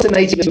 not a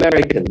Native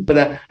American, but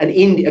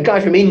a guy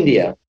from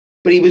India.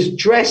 But he was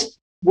dressed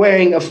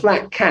wearing a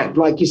flat cap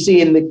like you see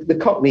in the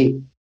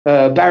Cockney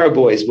Barrow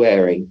Boys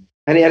wearing.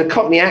 And he had a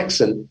Cockney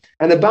accent.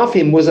 And above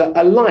him was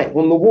a light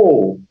on the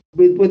wall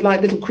with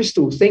like little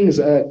crystal things,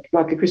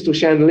 like a crystal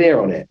chandelier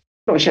on it.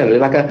 Not a chandelier,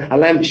 like a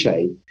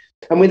lampshade.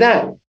 And with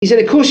that, he said,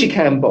 "Of course you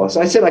can, boss."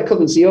 I said I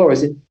couldn't see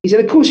auras. He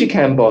said, "Of course you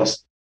can,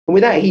 boss." And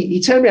with that,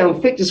 he turned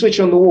around, flicked a switch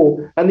on the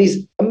wall, and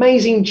these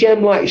amazing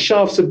gem-like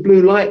shafts of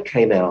blue light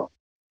came out.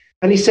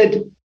 And he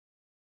said,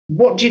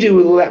 "What do you do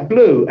with all that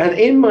blue?" And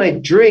in my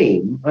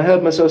dream, I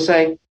heard myself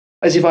saying,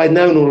 as if I'd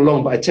known all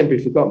along, but I'd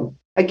temporarily forgotten,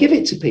 "I give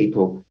it to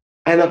people."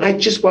 And I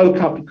just woke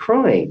up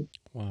crying.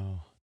 Wow.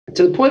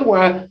 To the point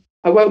where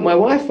I woke my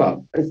wife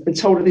up and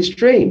told her this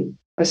dream.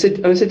 I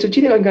said, "Do you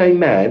think I'm going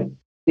mad?"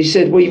 And she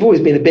said, "Well, you've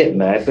always been a bit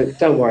mad, but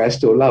don't worry, I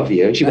still love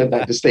you." And she went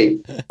back to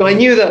sleep. But I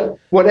knew that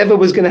whatever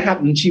was going to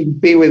happen, she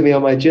would be with me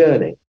on my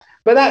journey.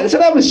 But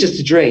that was just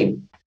a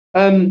dream.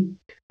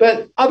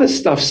 But other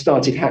stuff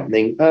started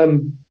happening.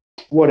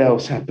 What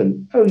else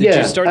happened? Oh, Did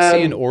you start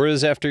seeing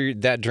auras after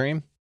that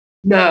dream?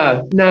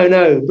 No.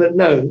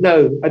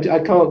 I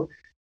can't.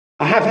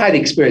 I have had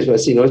experience where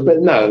I've seen auras,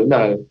 but no.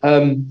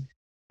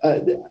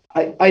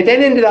 I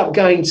then ended up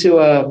going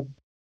to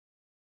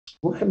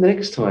what happened the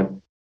next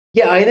time?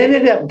 Yeah, I then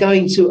ended up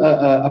going to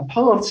a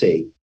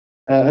party,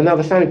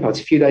 another family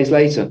party a few days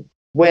later,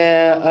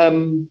 where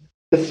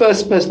the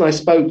first person I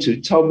spoke to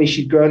told me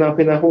she'd grown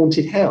up in a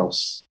haunted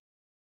house.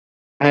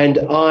 And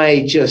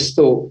I just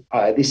thought,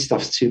 this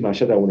stuff's too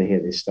much. I don't want to hear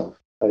this stuff.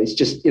 It's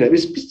just, it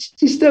was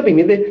disturbing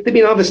me. There'd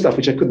been other stuff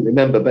which I couldn't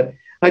remember, but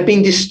I'd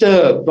been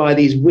disturbed by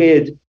these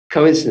weird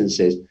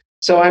coincidences.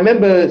 So I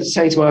remember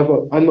saying to my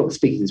wife, "I'm not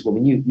speaking to this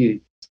woman.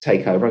 You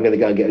take over. I'm going to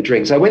go and get a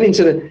drink." So I went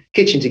into the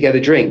kitchen to get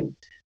a drink.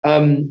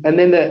 And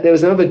then there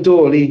was another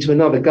door leading to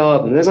another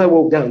garden. And as I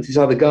walked out into this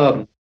other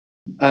garden,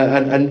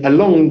 and a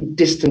long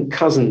distant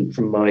cousin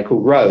from mine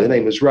called Rose, her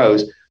name was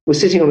Rose, was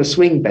sitting on a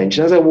swing bench.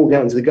 And as I walked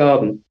out into the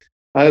garden,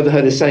 I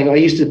overheard her saying, "I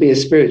used to be a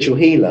spiritual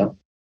healer,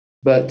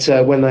 but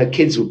when my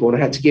kids were born, I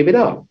had to give it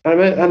up."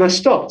 And I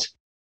stopped.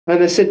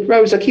 And I said,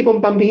 "Rose, I keep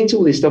on bumping into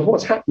all this stuff.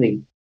 What's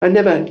happening? I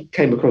never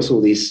came across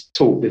all these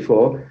talk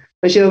before."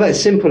 And she said, "Oh, that's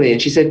simple."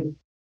 And she said,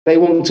 "They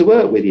want to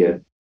work with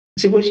you."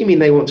 said, what do you mean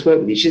they want to work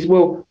with you? She said,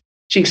 well,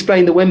 she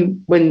explained that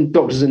when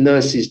doctors and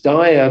nurses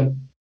die,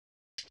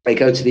 they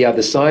go to the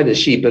other side, as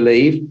she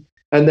believed,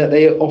 and that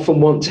they often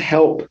want to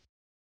help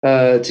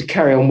to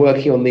carry on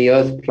working on the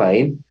earth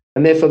plane,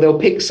 and therefore they'll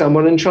pick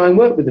someone and try and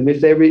work with them if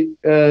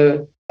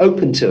they're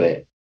open to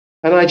it.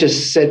 And I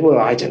just said, well,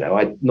 I don't know,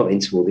 I'm not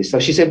into all this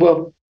stuff. She said,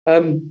 well,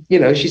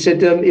 she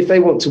said, if they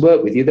want to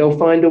work with you, they'll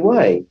find a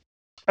way.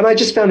 And I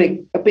just found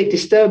it a bit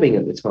disturbing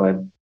at the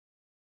time.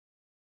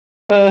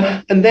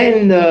 And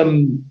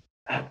then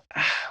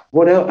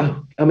what else?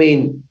 I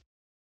mean,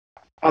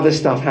 other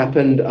stuff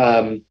happened.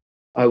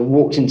 I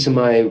walked into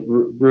my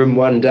room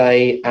one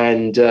day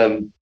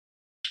and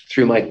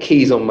threw my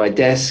keys on my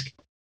desk.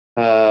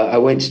 I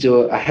went to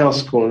do a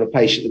house call on a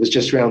patient that was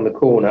just around the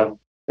corner.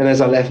 And as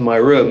I left my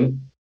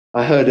room,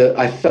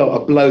 I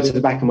felt a blow to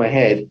the back of my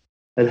head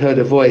and heard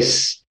a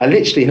voice. I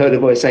literally heard a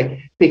voice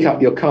saying, pick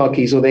up your car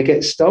keys or they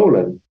get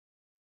stolen.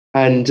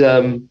 And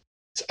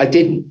I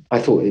didn't. I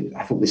thought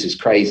this was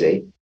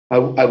crazy. I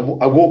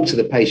walked to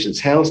the patient's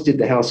house, did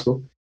the house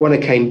call. When I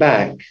came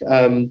back,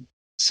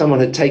 someone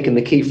had taken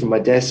the key from my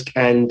desk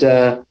and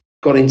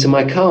got into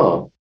my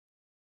car.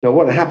 Now,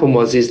 what happened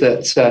was that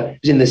it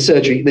was in the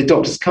surgery, the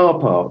doctor's car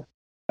park,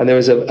 and there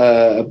was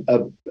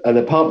an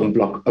apartment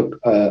block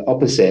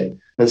opposite,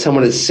 and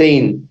someone had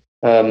seen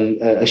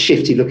a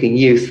shifty-looking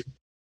youth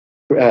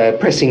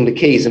pressing the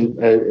keys and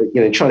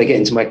trying to get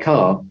into my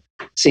car,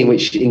 seeing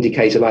which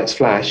indicator lights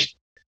flashed,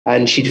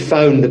 and she'd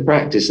phoned the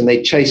practice, and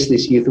they chased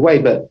this youth away,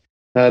 but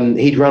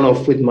he'd run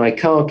off with my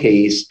car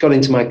keys, got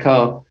into my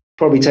car,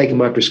 probably taken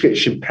my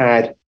prescription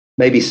pad,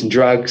 maybe some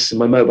drugs, and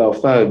my mobile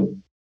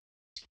phone.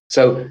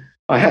 So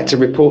I had to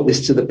report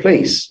this to the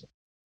police,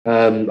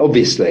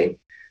 obviously.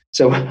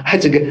 So I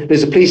had to go.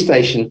 There's a police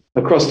station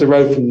across the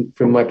road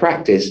from my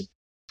practice.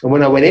 And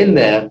when I went in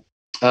there,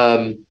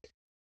 I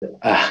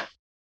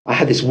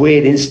had this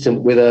weird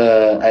incident with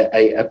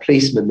a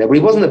policeman there. Well,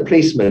 he wasn't a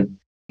policeman.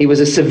 He was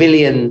a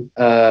civilian,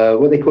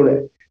 what they call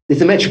it. There's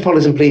the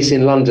Metropolitan Police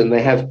in London.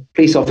 They have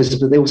police officers,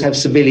 but they also have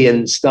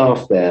civilian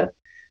staff there.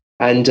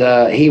 And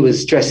he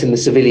was dressed in the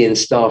civilian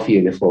staff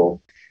uniform.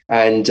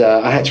 And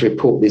I had to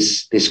report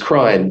this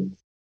crime.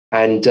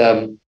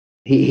 And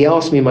he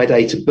asked me my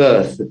date of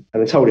birth,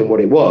 and I told him what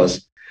it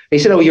was. He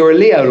said, oh, you're a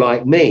Leo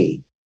like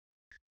me.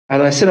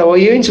 And I said, oh, are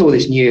you into all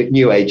this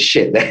new age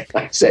shit then?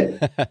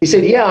 He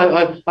said,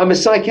 yeah, I'm a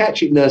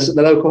psychiatric nurse at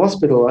the local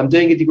hospital. I'm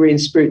doing a degree in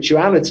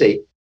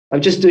spirituality.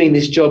 I'm just doing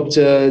this job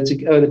to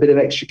earn a bit of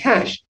extra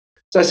cash.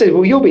 So I said,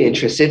 well, you'll be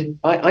interested.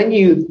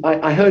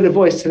 I heard a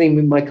voice telling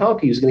me my car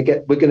keys were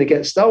going to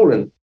get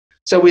stolen.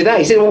 So with that,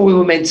 he said, well, we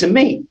were meant to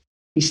meet.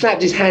 He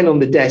slapped his hand on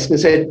the desk and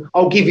said,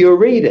 I'll give you a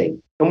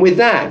reading. And with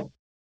that,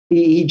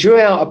 he drew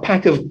out a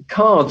pack of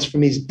cards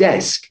from his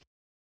desk.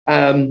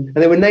 And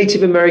they were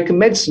Native American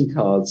medicine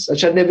cards,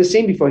 which I'd never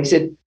seen before. I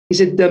said, I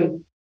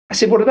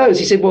said, what are those?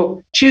 He said,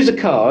 well, choose a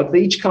card.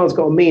 Each card's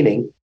got a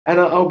meaning, and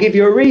I'll give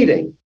you a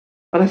reading.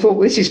 And I thought,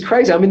 well, this is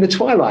crazy. I'm in the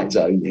twilight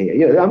zone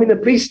here. I'm in a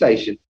police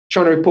station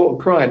trying to report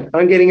a crime.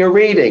 I'm getting a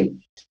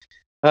reading.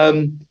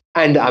 And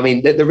I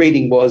mean, the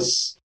reading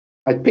was,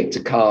 I picked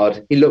a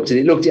card. He looked at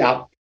it, looked it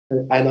up.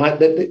 And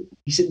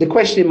he said, the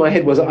question in my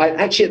head was,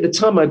 actually, at the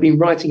time, I'd been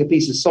writing a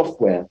piece of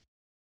software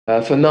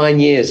for 9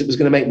 years. It was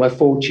going to make my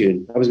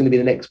fortune. I was going to be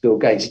the next Bill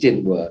Gates. It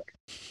didn't work.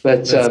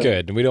 But that's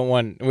good. We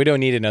don't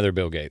need another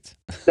Bill Gates.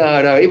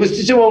 No. It was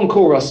to do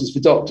on-call rosters for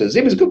doctors.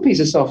 It was a good piece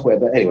of software,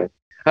 but anyway.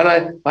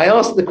 And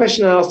the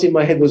question I asked in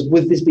my head was,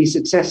 would this be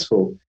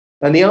successful?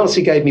 And the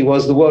answer he gave me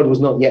was, the world was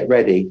not yet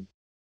ready.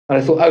 And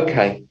I thought,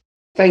 okay,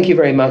 thank you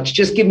very much.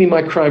 Just give me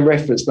my crime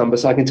reference number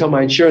so I can tell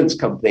my insurance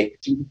company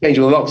to change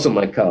all the locks on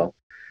my car.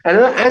 And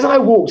as I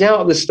walked out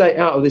of this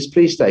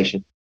police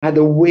station, I had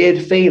the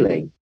weird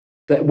feeling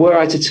that were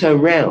I to turn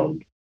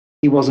round,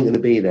 he wasn't going to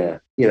be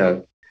there,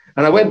 And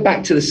I went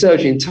back to the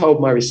surgery and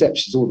told my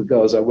receptionists, all the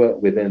girls I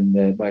worked with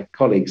and my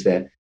colleagues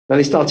there, and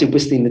they started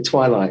whistling the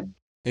Twilight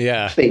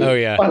theme,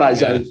 Twilight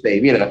Zone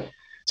theme,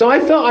 So I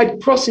felt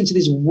I'd crossed into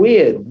this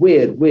weird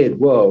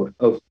world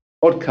of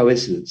odd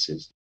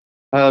coincidences.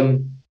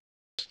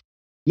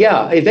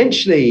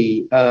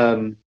 Eventually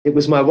it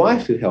was my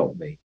wife who helped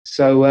me.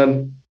 So,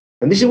 and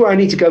this is where I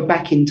need to go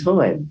back in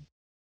time.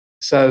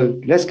 So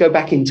let's go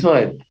back in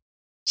time.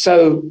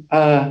 So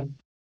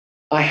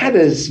I had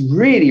this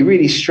really,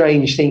 really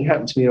strange thing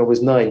happen to me when I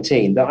was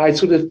 19 that I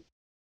sort of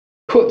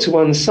put to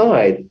one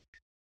side.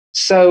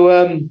 So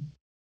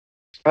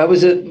I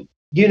was at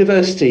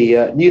University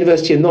of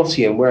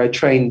Nottingham, where I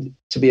trained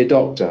to be a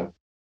doctor.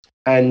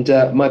 And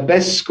my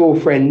best school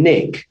friend,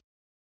 Nick,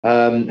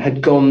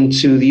 had gone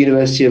to the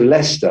University of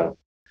Leicester.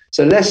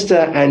 So Leicester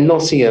and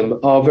Nottingham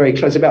are very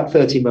close, about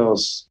 30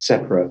 miles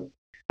separate.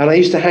 And I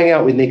used to hang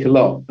out with Nick a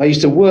lot. I used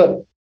to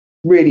work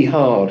really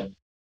hard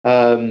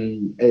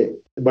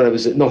when I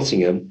was at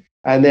Nottingham.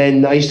 And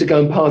then I used to go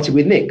and party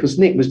with Nick because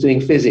Nick was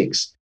doing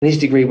physics and his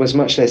degree was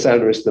much less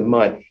onerous than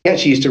mine. He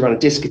actually used to run a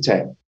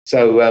discotheque.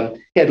 So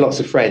he had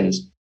lots of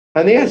friends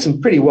and they had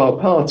some pretty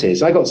wild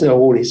parties. I got to know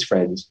all his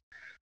friends.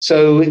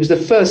 So it was the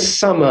first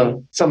summer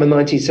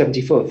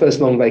 1974, the first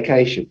long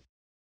vacation.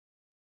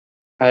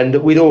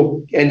 And we'd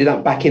all ended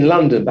up back in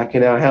London, back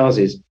in our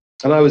houses.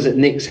 And I was at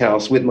Nick's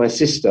house with my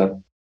sister,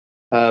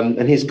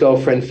 and his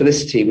girlfriend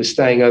Felicity was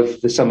staying over for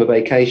the summer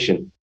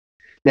vacation.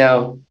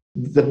 Now,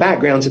 the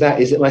background to that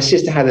is that my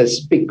sister had a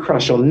big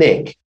crush on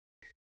Nick,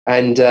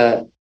 and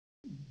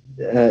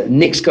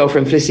Nick's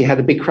girlfriend Felicity had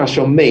a big crush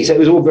on me. So it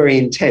was all very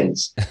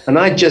intense. And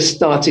I just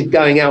started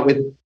going out with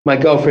my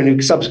girlfriend,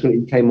 who subsequently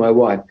became my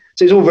wife.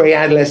 So it was all very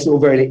adolescent, all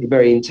very,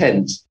 very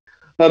intense.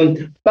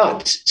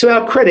 But to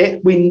our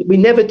credit, we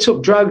never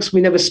took drugs. We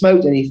never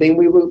smoked anything.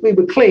 We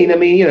were clean. I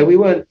mean, we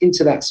weren't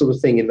into that sort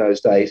of thing in those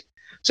days.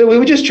 So we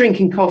were just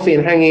drinking coffee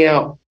and hanging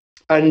out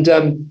and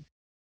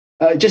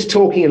just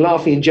talking and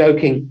laughing and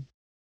joking.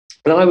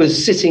 And I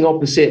was sitting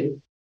opposite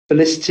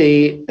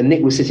Felicity, and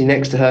Nick was sitting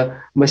next to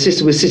her. My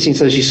sister was sitting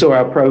so she saw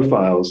our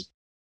profiles.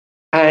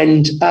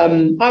 And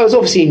I was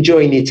obviously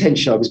enjoying the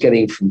attention I was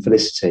getting from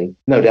Felicity,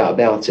 no doubt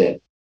about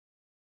it.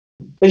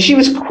 And she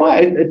was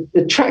quite an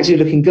attractive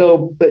looking girl,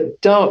 but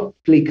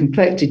darkly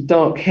complected,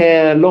 dark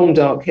hair, long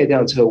dark hair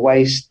down to her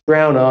waist,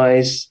 brown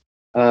eyes.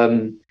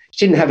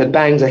 She didn't have her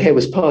bangs, her hair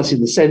was parted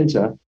in the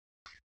center.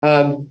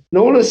 And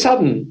all of a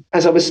sudden,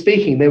 as I was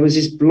speaking, there was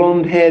this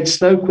blonde haired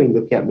snow queen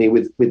looking at me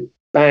with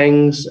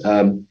bangs,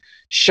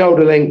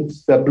 shoulder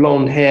length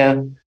blonde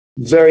hair,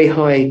 very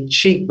high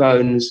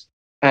cheekbones,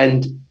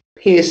 and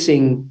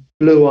piercing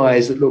blue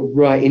eyes that looked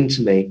right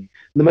into me. And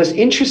the most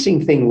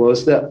interesting thing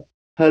was that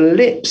her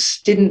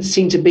lips didn't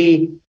seem to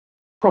be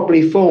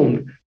properly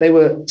formed. They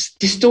were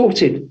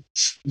distorted,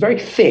 very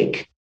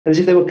thick, as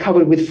if they were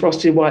covered with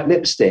frosted white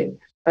lipstick.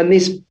 And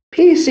these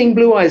piercing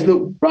blue eyes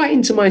looked right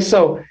into my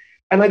soul.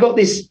 And I got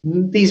these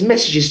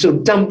messages sort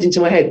of dumped into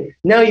my head.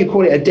 Now you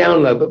call it a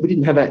download, but we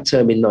didn't have that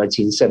term in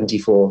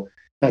 1974.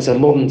 That's a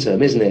modern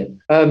term, isn't it?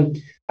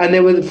 And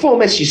there were 4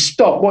 messages: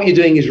 stop, what you're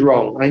doing is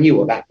wrong. I knew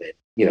what that meant.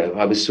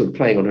 I was sort of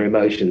playing on her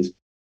emotions.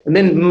 And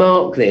then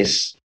mark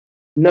this: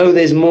 know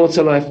there's more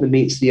to life than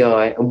meets the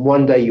eye, and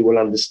one day you will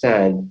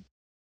understand.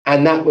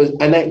 And that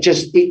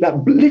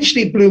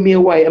literally blew me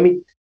away. I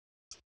mean,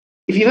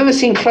 if you've ever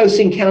seen Close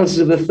Encounters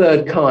of the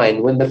Third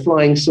Kind, when the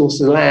flying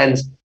saucer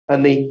lands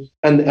and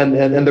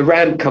the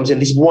ramp comes in,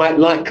 this white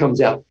light comes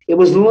out, it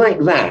was like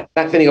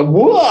that feeling of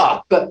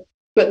whoa, but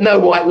no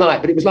white light.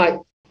 But it was like,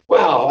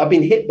 wow, I've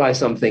been hit by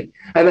something.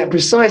 And that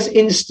precise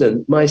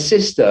instant, my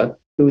sister,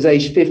 who was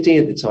aged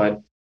 15 at the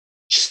time,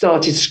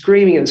 started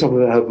screaming at the top of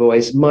her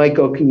voice, "My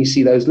God, can you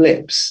see those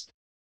lips?"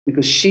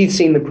 Because she'd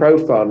seen the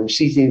profile and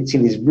she'd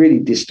seen these really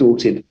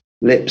distorted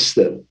lips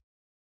that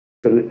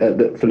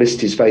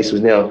Felicity's face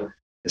was now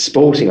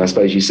sporting, I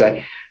suppose you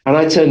say. And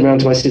I turned around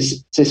to my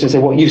sister and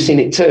said, "What, you've seen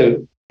it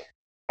too?"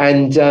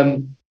 And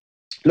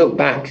looked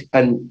back,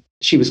 and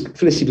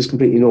Felicity was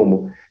completely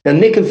normal. Now,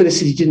 Nick and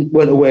Felicity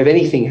weren't aware of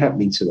anything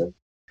happening to them,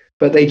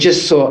 but they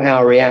just saw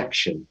our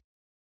reaction.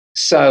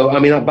 So, I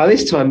mean, by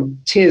this time,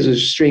 tears were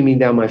streaming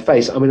down my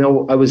face. I mean,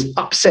 I was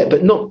upset,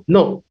 but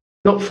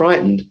not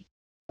frightened.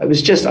 I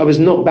was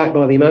knocked back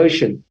by the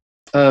emotion.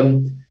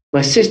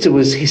 My sister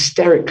was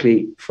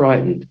hysterically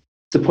frightened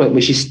to the point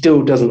where she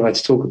still doesn't like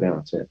to talk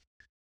about it.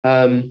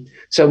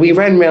 So we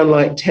ran around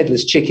like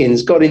headless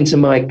chickens, got into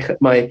my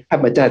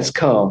dad's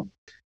car,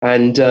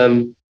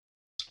 and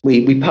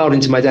we piled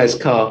into my dad's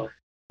car,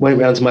 went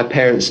round to my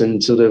parents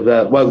and sort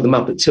of woke them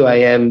up at 2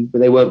 a.m.,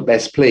 but they weren't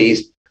best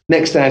pleased.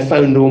 Next day, I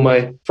phoned all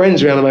my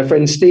friends around, and my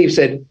friend Steve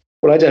said,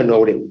 "Well, I don't know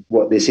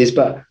what this is,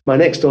 but my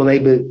next door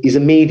neighbour is a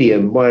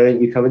medium. Why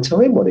don't you come and tell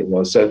him what it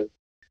was?" So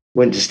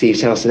went to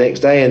Steve's house the next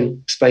day and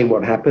explained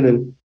what happened.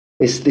 And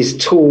this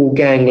tall,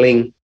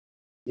 gangling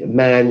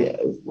man,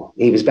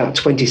 he was about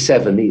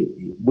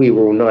 27. We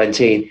were all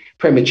 19,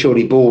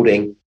 prematurely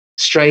balding,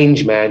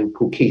 strange man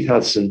called Keith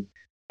Hudson.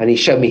 And he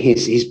showed me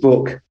his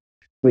book,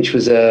 which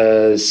was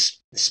a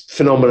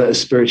Phenomena of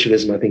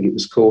Spiritualism, I think it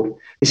was called.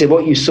 He said,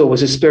 "What you saw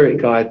was a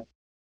spirit guide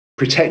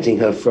protecting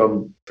her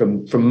from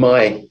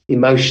my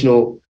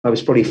emotional," I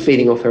was probably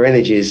feeding off her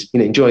energies,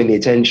 enjoying the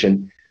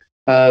attention.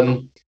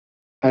 And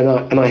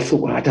I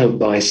thought, well, I don't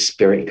buy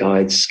spirit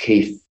guides,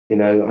 Keith.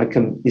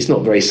 It's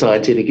not very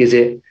scientific, is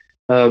it?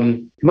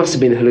 It must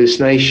have been a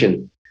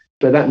hallucination,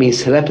 but that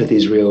means telepathy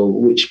is real,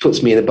 which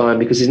puts me in a bind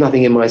because there's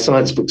nothing in my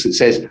science books that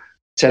says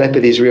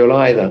telepathy is real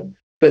either.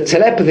 But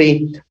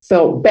telepathy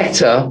felt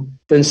better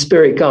than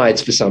spirit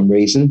guides for some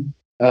reason.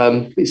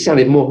 It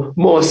sounded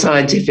more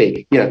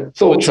scientific,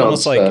 thought It's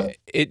almost transfer. like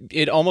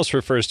it almost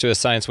refers to a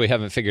science we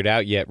haven't figured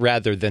out yet,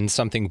 rather than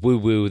something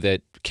woo-woo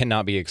that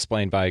cannot be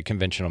explained by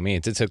conventional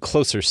means. It's a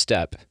closer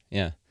step.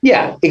 Yeah.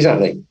 Yeah,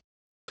 exactly.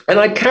 And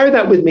I carry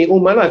that with me all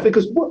my life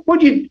because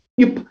what do you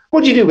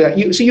do with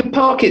that? So you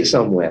park it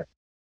somewhere.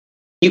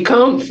 You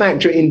can't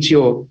factor it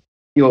into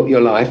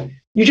your life.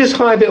 You just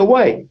hive it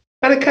away.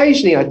 And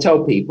occasionally I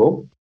tell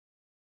people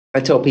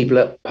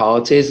at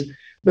parties,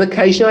 but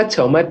occasionally I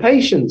tell my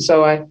patients.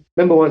 So I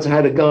remember once I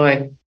had a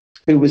guy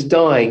who was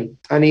dying,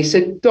 and he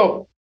said,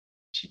 "Doc,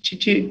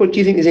 what do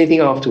you think there's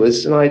anything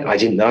afterwards?" And I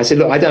didn't know. I said,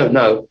 "Look, I don't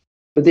know,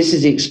 but this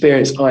is the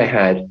experience I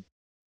had.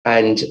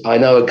 And I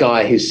know a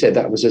guy who said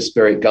that was a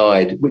spirit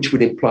guide, which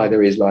would imply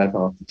there is life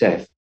after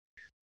death."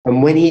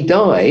 And when he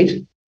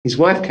died, his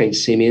wife came to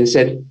see me and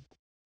said,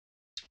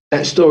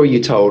 that story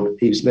you told,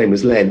 his name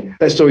was Len,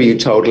 that story you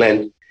told,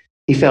 Len,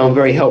 he found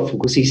very helpful,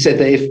 because he said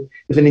that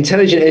if an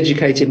intelligent,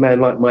 educated man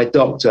like my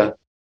doctor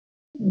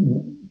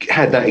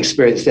had that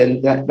experience,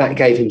 then that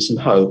gave him some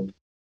hope.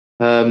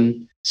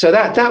 So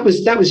that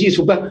was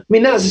useful. But I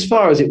mean, that's as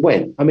far as it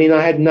went. I mean,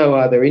 I had no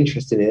other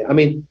interest in it. I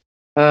mean,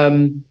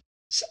 I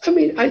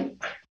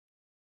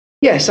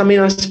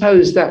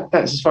suppose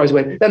that's as far as it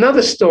went.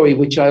 Another story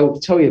which I ought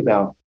to tell you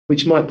about,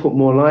 which might put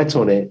more light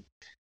on it,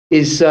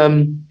 is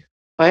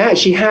I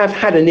actually have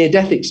had a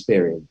near-death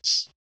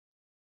experience.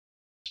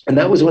 And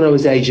that was when I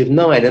was the age of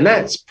 9. And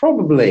that's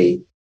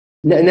probably,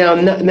 now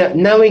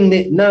knowing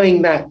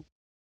that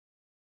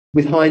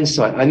with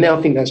hindsight, I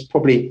now think that's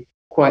probably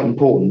quite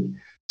important.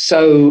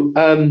 So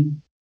when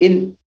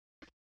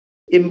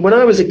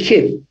I was a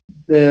kid,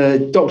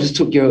 the doctors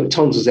took your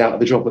tonsils out at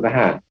the drop of a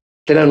hat.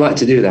 They don't like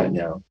to do that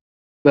now.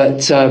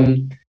 But,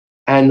 and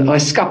I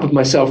scuppered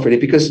myself really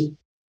because,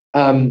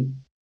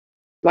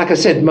 like I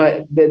said,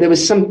 there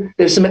was some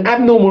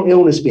abnormal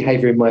illness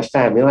behavior in my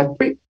family. And I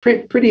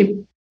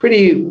pretty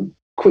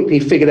quickly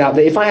figured out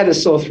that if I had a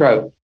sore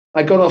throat,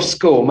 I got off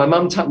school, my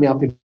mum tucked me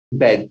up in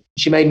bed.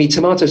 She made me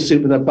tomato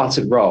soup and a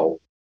buttered roll,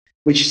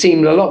 which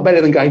seemed a lot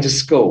better than going to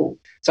school.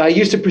 So I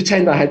used to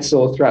pretend I had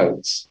sore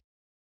throats.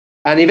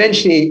 And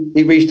eventually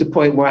it reached a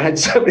point where I had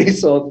so many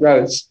sore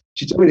throats.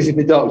 She took me to see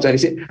the doctor, and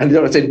the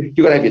doctor said, "You've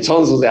got to have your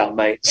tonsils out,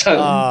 mate." So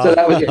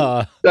that was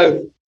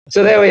it.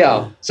 So there we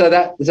are.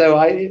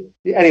 I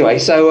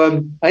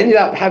ended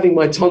up having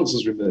my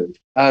tonsils removed.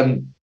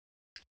 And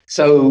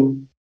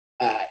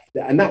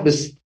that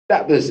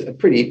was a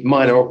pretty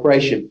minor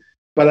operation.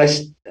 But I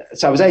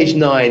was age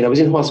 9. I was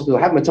in hospital.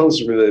 I had my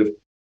tonsils removed,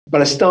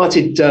 but I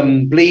started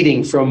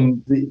bleeding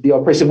from the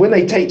operation. When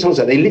they take tonsils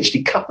out, they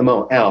literally cut them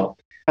out,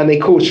 and they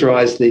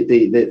cauterize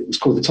it's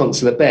called the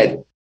tonsillar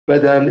bed.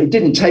 But it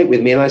didn't take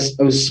with me, and I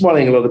was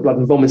swallowing a lot of blood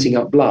and vomiting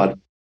up blood.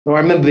 And I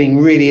remember being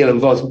really ill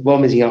and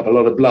vomiting up a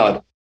lot of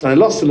blood. And I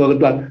lost a lot of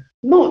blood.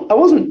 I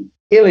wasn't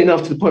ill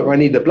enough to the point where I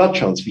needed a blood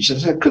transfusion.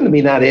 So I couldn't have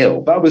been that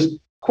ill, but I was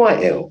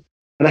quite ill.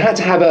 And I had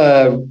to have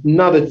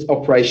another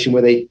operation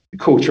where they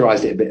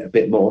cauterized it a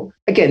bit more.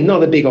 Again,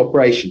 not a big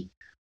operation.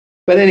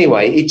 But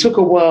anyway, it took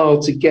a while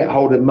to get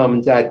hold of mum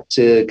and dad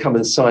to come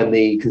and sign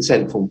the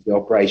consent form for the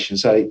operation.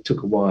 So it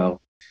took a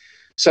while.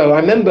 So I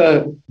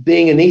remember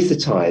being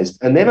anesthetized.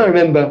 And then I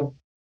remember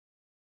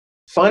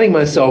finding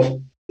myself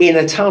in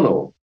a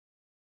tunnel.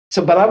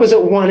 But I was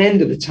at one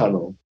end of the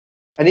tunnel.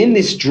 And in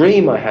this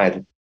dream I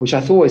had, which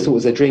I always thought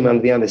was a dream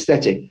under the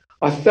anesthetic,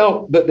 I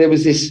felt that there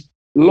was this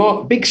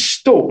big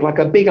stalk, like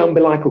a big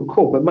umbilical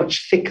cord, but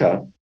much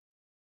thicker,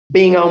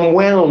 being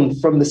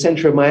unwound from the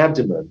center of my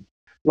abdomen,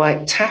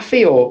 like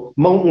taffy or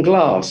molten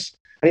glass.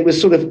 And it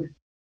was sort of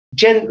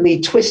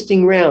gently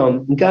twisting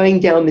round and going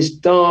down this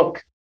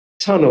dark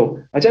tunnel.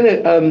 I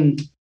don't know,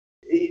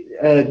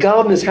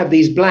 gardeners have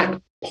these black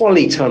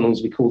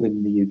polytunnels, we call them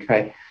in the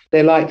UK.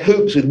 They're like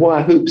hoops with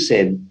wire hoops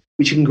in,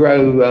 which you can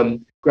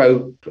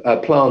grow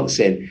plants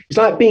in. It's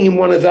like being in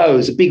one of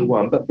those, a big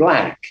one, but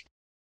black.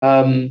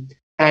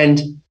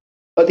 And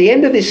at the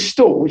end of this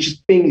stalk, which is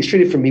being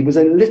extruded from me, was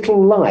a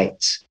little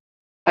light.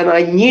 And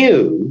I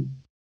knew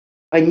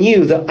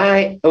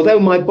that although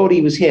my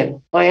body was here,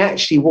 I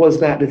actually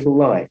was that little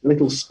light, a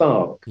little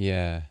spark.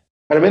 Yeah.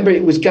 And I remember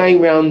it was going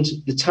round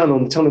the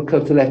tunnel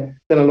curved to the left,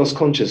 then I lost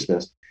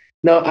consciousness.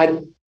 Now,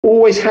 I'd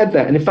always had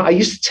that. And in fact, I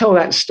used to tell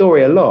that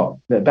story a lot,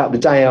 about the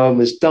day I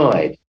almost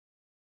died.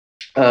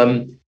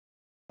 And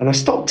I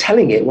stopped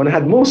telling it when I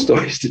had more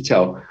stories to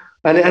tell.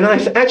 And I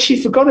actually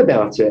forgot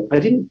about it. I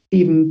didn't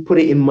even put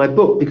it in my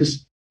book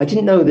because I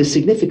didn't know the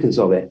significance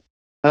of it.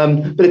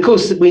 But of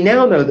course, we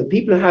now know that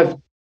people who have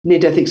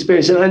near-death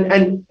experience,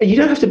 and you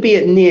don't have to be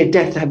at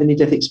near-death to have a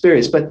near-death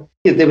experience, but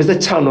there was the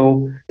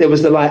tunnel, there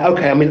was the light.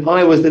 Okay, I mean,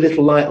 I was the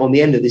little light on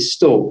the end of this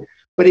stalk,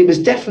 but it was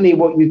definitely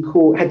what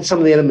you had some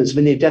of the elements of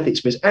a near-death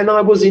experience. And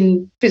I was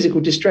in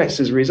physical distress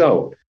as a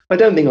result. I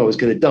don't think I was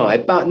going to die,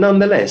 but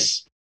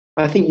nonetheless,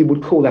 I think you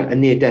would call that a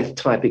near-death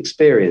type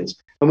experience.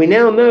 And we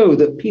now know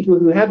that people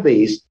who have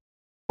these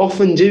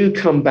often do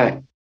come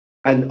back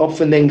and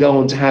often then go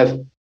on to have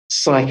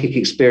psychic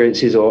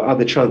experiences or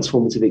other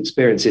transformative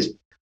experiences.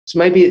 So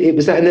maybe it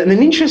was that. And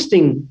an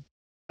interesting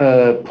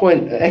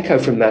echo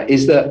from that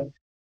is that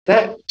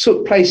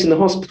took place in the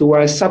hospital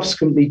where I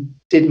subsequently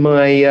did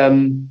my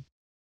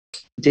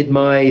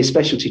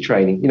specialty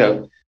training,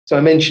 So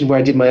I mentioned where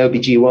I did my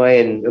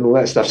OBGYN and all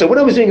that stuff. So when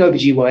I was doing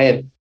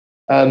OBGYN,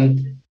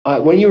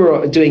 when you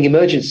were doing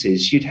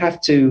emergencies, you'd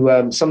have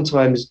to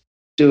sometimes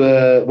do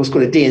what's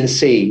called a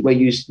DNC, where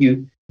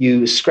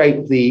you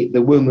scrape the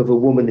womb of a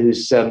woman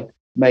who's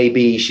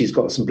maybe she's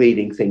got some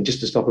bleeding thing,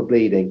 just to stop her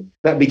bleeding.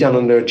 That'd be done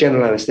under a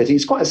general anaesthetic.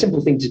 It's quite a simple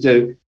thing to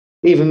do.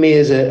 Even me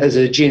as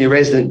a junior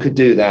resident could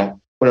do that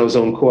when I was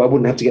on call. I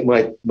wouldn't have to get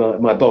my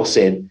boss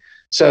in.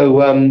 So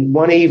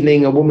one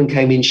evening, a woman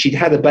came in. She'd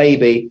had a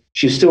baby.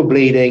 She was still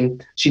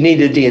bleeding. She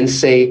needed a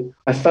DNC.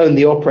 I phoned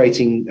the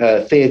operating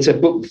theatre,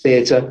 booked the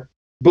theatre,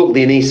 booked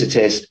the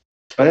anaesthetist.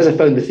 And as I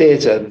phoned the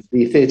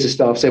theatre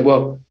staff said,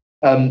 well,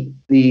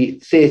 the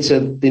theatre,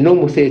 the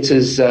normal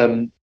theatres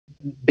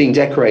being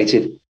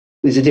decorated,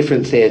 there's a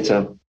different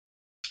theatre.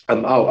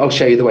 I'll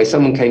show you the way.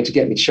 Someone came to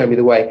get me to show me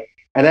the way.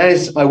 And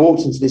as I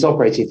walked into this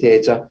operating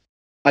theatre,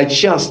 I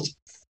said,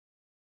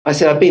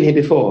 I've been here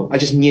before. I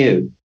just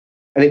knew.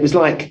 And it was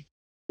like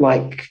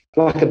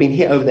I'd been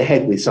hit over the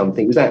head with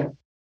something. It was at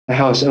a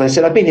house. And I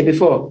said, I've been here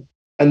before.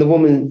 And the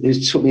woman who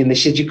took me in,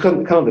 she said, you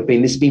can't have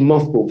been. This has been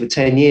mothballed for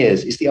 10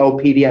 years. It's the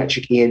old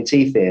paediatric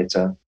ENT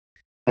theatre.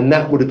 And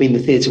that would have been the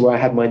theatre where I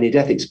had my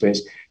near-death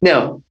experience.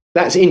 Now,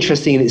 that's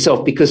interesting in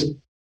itself because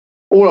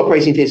all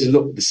operating theatres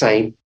look the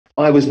same.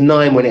 I was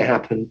 9 when it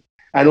happened.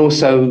 And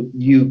also,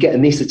 you get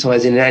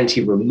anaesthetised in an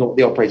anteroom, not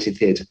the operating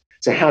theatre.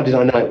 So how did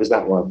I know it was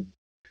that one?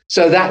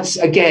 So that's,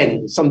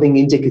 again, something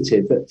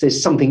indicative that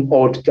there's something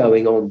odd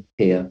going on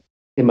here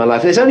in my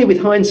life. And it's only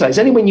with hindsight. It's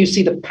only when you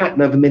see the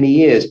pattern over many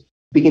years, you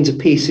begin to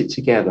piece it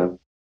together.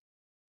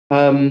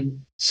 I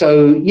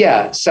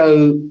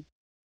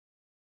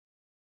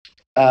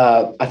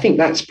think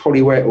that's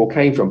probably where it all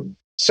came from.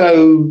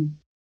 So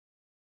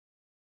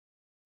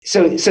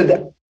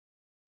that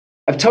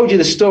I've told you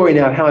the story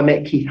now of how I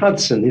met Keith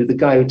Hudson, who's the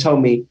guy who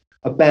told me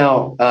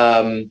about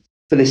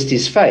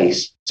Felicity's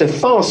face. So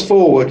fast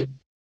forward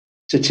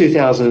to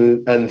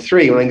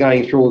 2003, when I'm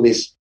going through all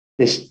this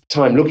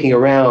time looking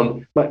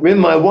around. Remember,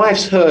 my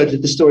wife's heard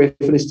the story of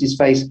Felicity's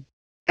face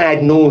ad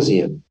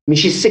nauseum. I mean,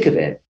 she's sick of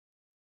it.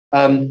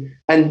 And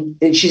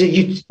she said,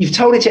 you've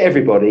told it to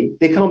everybody.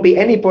 There can't be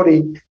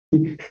anybody,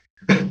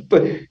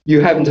 but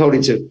you haven't told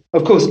it to.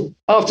 Of course,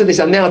 after this,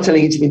 I'm now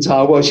telling it to the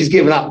entire world. She's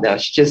given up now.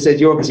 She just said,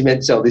 you're obviously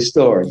meant to tell this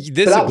story.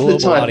 This is a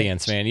global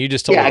audience, man. You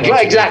just told yeah,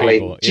 exactly.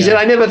 People. She said,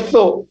 I never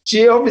thought.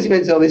 She obviously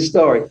meant to tell this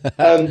story.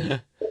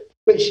 But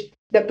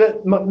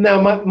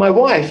my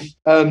wife,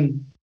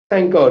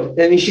 thank God,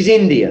 I mean, she's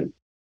Indian.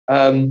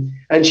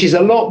 And she's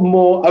a lot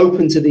more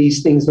open to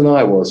these things than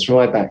I was from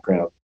my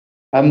background.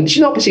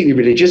 She's not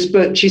particularly religious,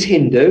 but she's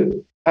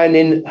Hindu. And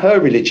in her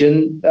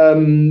religion,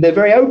 they're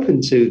very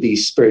open to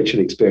these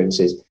spiritual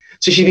experiences.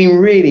 So she's been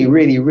really,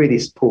 really, really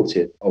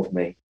supportive of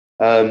me.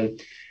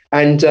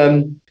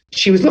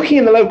 She was looking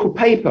in the local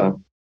paper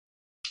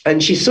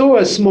and she saw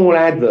a small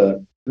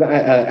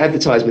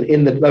advertisement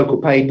in the local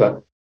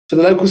paper for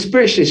the local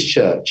spiritualist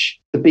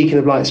church, the Beacon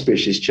of Light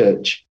Spiritualist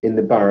Church in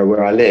the borough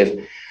where I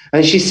live.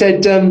 And she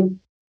said, and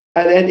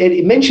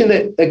it mentioned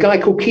that a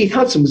guy called Keith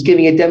Hudson was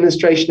giving a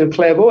demonstration of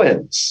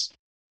clairvoyance.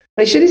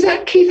 And she said, is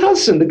that Keith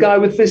Hudson, the guy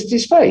with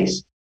Felicity's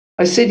face?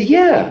 I said,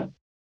 yeah.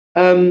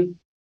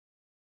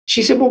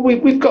 She said, well,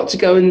 we've got to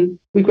go and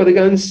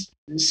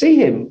see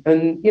him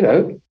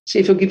and, see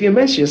if he'll give you a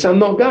message. I said, I'm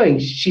not going.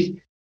 She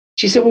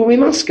said, well, we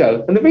must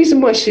go. And the reason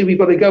why she said we've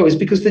got to go is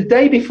because the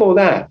day before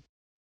that,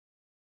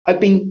 I've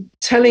been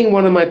telling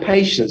one of my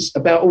patients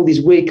about all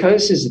these weird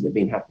coincidences that have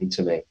been happening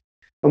to me.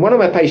 And one of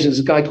my patients is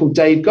a guy called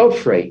Dave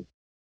Godfrey.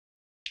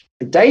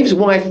 Dave's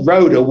wife,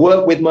 Rhoda,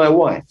 worked with my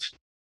wife.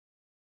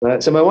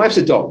 So my wife's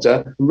a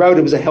doctor, and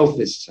Rhoda was a health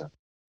visitor.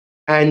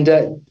 And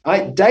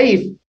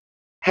Dave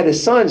had a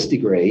science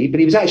degree, but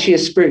he was actually a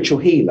spiritual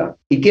healer.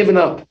 He'd given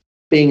up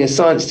being a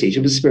science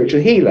teacher, was a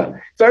spiritual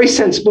healer. Very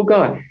sensible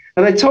guy.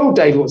 And I told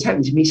Dave what's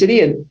happened to me. He said,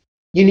 Ian,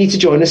 you need to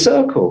join a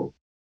circle.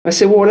 I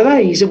said, well, what are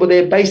they? He said, well,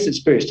 they're based at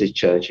spiritualist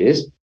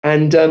churches,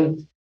 and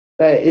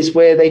it's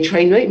where they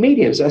train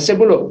mediums. I said,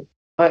 well, look,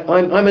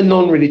 I'm a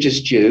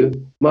non-religious Jew.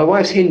 My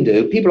wife's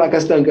Hindu. People like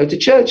us don't go to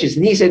churches.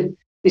 And he said,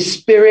 this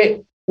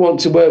spirit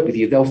wants to work with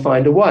you. They'll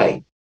find a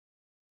way.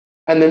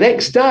 And the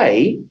next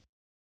day,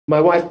 my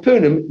wife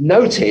Poonam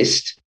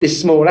noticed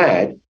this small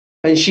ad,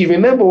 and she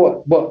remembered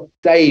what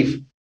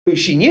Dave, who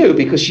she knew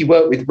because she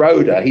worked with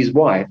Rhoda, his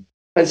wife,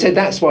 and said,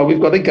 that's why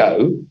we've got to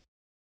go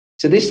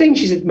to this thing.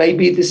 She said,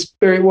 maybe the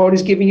spirit world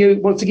wants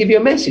to give you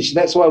a message. So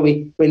that's why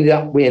we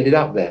ended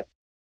up there.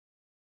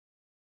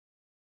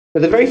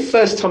 But the very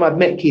first time I'd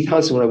met Keith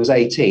Hudson when I was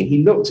 18,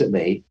 he looked at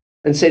me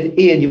and said,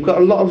 Ian, you've got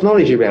a lot of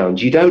knowledge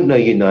around. You don't know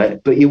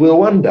Unite, but you will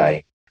one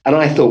day. And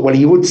I thought, well,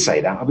 he would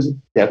say that. I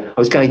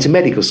was going to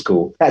medical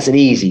school. That's an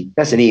easy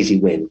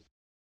win.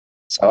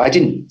 So I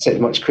didn't take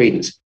much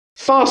credence.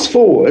 Fast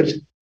forward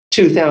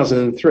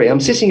 2003, I'm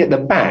sitting at the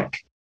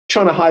back,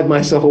 trying to hide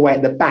myself away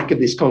at the back of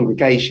this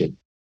congregation.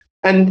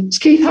 And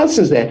Keith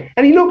Hudson's there,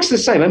 and he looks the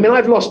same. I mean,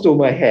 I've lost all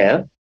my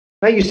hair.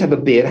 I used to have a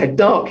beard, I had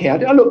dark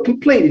hair. I looked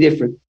completely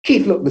different.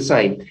 Keith looked the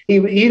same.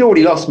 He'd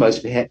already lost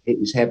most of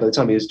his hair by the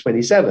time he was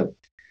 27.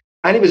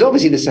 And it was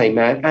obviously the same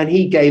man. And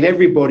he gave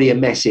everybody a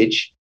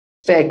message,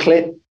 fair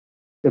clip,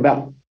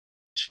 about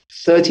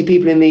 30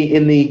 people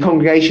in the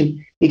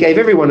congregation. He gave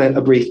everyone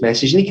a brief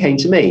message, and he came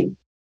to me.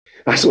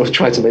 I sort of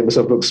tried to make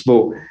myself look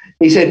small.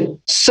 He said,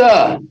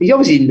 sir, he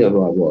obviously didn't know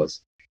who I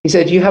was. He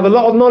said, you have a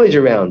lot of knowledge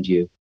around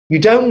you. You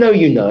don't know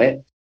Unite,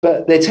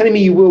 but they're telling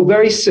me you will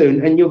very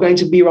soon, and you're going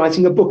to be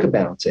writing a book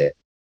about it.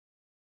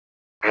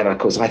 And of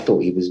course, I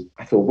thought,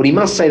 well, he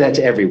must say that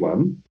to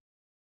everyone,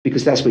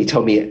 because that's what he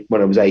told me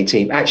when I was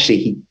 18.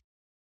 Actually,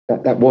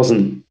 that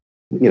wasn't,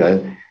 he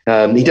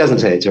doesn't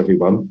say it to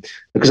everyone,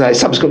 because I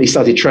subsequently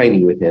started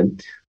training with him.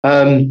 He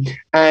was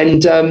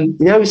saying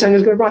I was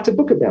going to write a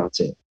book about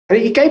it.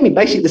 And he gave me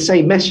basically the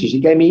same message he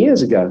gave me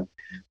years ago.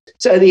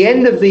 So at the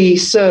end of the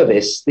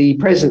service, the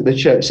president of the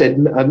church said,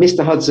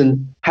 Mr.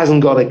 Hudson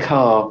hasn't got a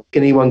car.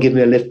 Can anyone give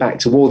me a lift back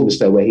to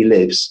Walthamstow where he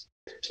lives?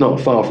 It's not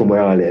far from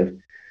where I live.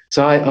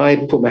 So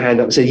I put my hand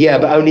up and said, yeah,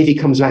 but only if he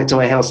comes back to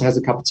my house and has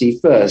a cup of tea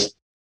first.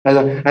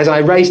 As I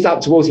raced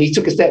up towards him, he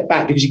took a step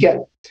back because as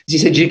he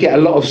said, you get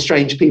a lot of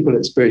strange people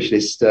at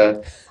spiritualist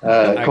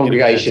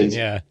congregations. Imagine,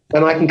 yeah.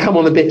 And I can come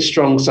on a bit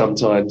strong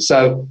sometimes.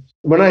 So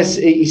when I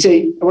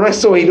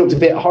saw he looked a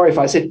bit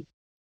horrified, I said,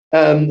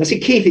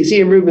 Keith, it's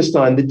Ian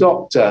Rubenstein, the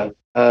doctor.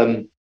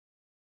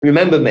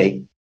 Remember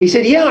me? He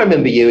said, yeah, I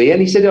remember you, Ian.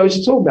 He said, I was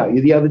just talking about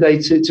you the other day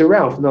to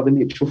Ralph, another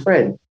mutual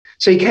friend.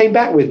 So he came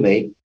back with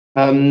me,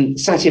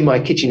 sat in my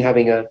kitchen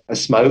having a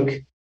smoke.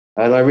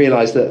 And I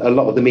realized that a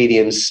lot of the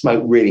mediums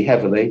smoke really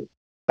heavily.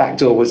 Back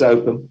door was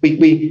open.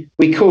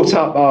 We caught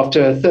up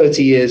after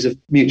 30 years of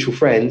mutual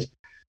friends.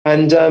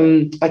 And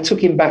I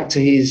took him back to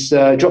his,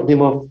 dropped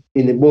him off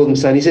in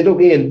Walthamstow. He said, look,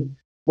 Ian,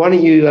 why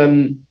don't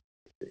you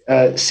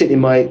sit in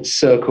my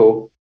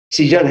circle? He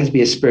said, you don't have to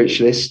be a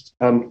spiritualist.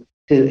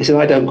 He said,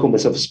 I don't call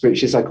myself a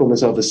spiritualist. I call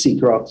myself a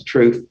seeker after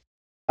truth.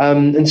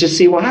 And just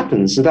see what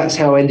happens. So that's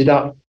how I ended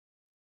up,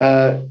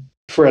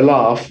 for a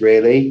laugh,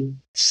 really,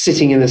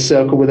 sitting in a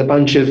circle with a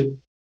bunch of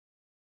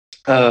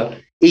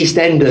East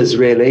Enders,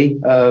 really,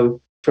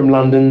 from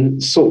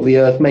London, salt of the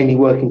earth, mainly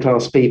working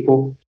class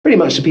people, pretty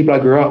much the people I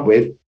grew up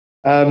with.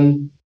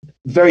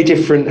 Very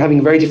different, having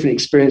a very different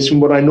experience from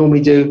what I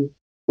normally do,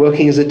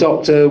 working as a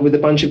doctor with a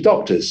bunch of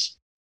doctors.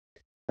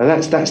 And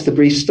that's the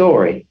brief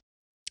story.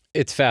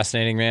 It's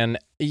fascinating, man.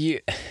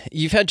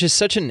 You've had just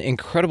such an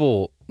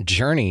incredible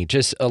journey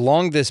just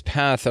along this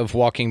path of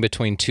walking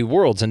between two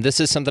worlds, and this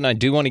is something I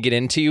do want to get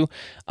into.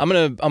 I'm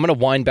gonna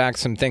wind back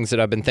some things that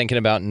I've been thinking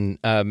about and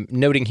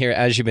noting here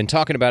as you've been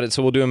talking about it.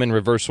 So we'll do them in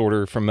reverse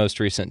order from most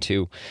recent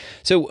to.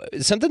 So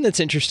something that's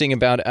interesting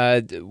about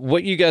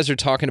what you guys are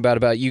talking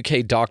about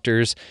UK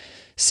doctors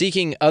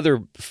seeking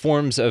other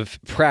forms of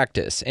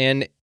practice.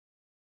 And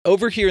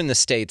over here in the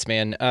States,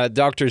 man,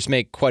 doctors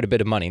make quite a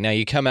bit of money. Now,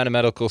 you come out of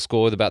medical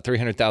school with about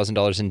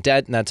 $300,000 in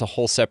debt, and that's a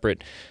whole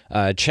separate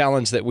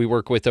challenge that we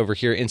work with over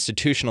here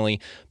institutionally.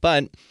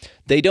 But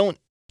they don't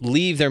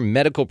leave their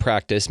medical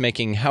practice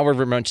making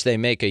however much they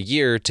make a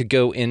year to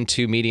go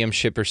into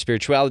mediumship or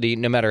spirituality,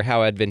 no matter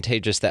how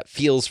advantageous that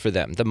feels for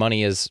them. The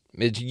money is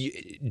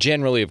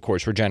generally, of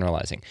course, we're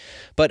generalizing.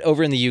 But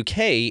over in the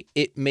UK,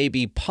 it may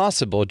be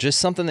possible, just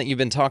something that you've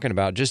been talking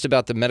about, just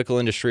about the medical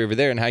industry over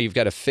there and how you've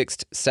got a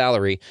fixed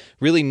salary,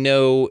 really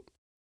no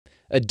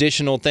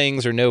additional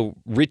things or no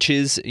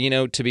riches,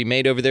 to be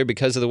made over there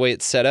because of the way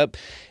it's set up.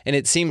 And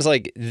it seems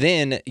like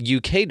then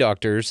UK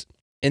doctors,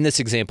 in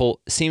this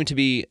example, seem to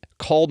be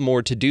called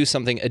more to do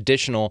something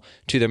additional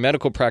to their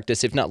medical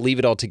practice, if not leave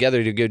it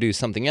altogether to go do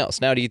something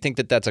else. Now, do you think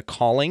that that's a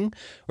calling,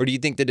 or do you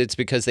think that it's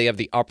because they have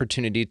the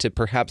opportunity to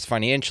perhaps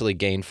financially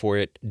gain for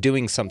it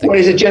doing something? Well,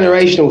 it's a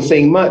generational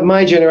thing.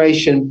 My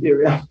generation,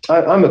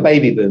 I'm a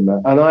baby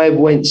boomer, and I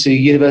went to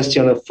university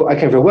I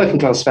came from a working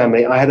class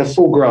family. I had a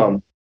full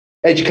grant.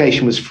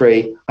 Education was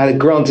free. I had a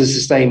grant to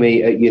sustain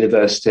me at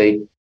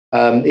university.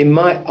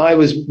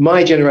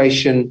 My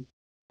generation,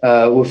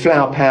 with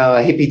flower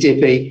power, hippy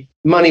dippy,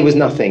 money was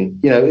nothing.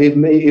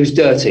 It was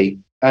dirty.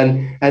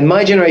 And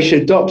my generation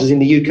of doctors in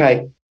the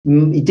UK,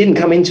 it didn't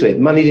come into it.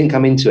 Money didn't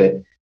come into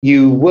it.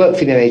 You work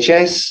for the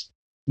NHS,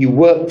 you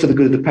work for the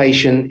good of the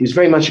patient. It was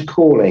very much a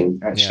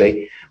calling,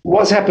 actually. Yeah.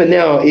 What's happened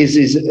now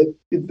is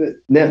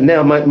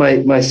now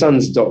my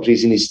son's doctor,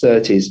 he's in his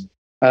 30s.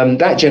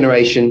 That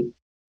generation,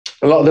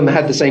 a lot of them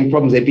had the same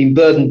problems. They've been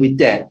burdened with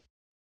debt.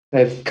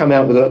 They've come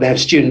out they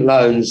have student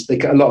loans. They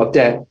got a lot of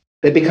debt.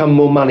 They become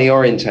more money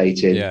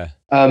orientated. Yeah.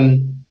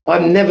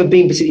 I've never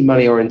been particularly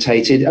money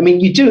orientated. I mean,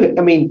 you do.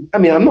 I mean,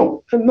 I'm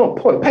not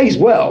poor. It pays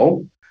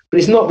well, but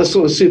it's not the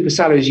sort of super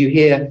salaries you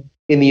hear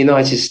in the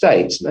United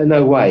States.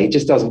 No way. It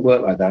just doesn't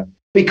work like that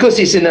because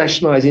it's a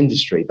nationalized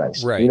industry,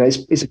 basically. Right.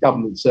 It's a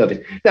government service.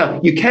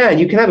 Now, you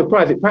can have a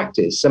private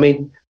practice. I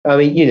mean,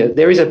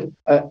 there is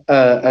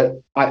I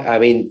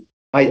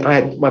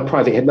had my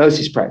private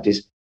hypnosis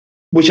practice,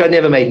 which I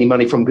never made any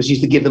money from because I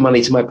used to give the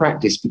money to my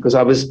practice because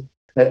I was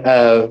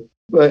a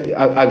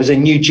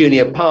new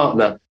junior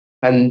partner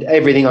and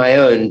everything I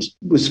earned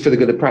was for the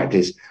good of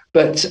practice.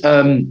 But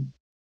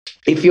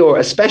if you're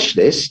a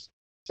specialist,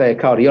 say a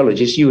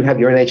cardiologist, you would have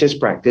your NHS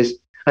practice,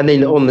 and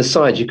then on the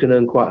side you can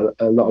earn quite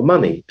a lot of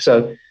money.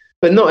 So,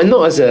 but not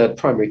as a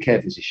primary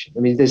care physician. I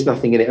mean, there's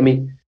nothing in it. I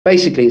mean,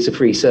 basically it's a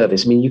free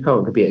service. I mean, you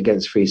can't compete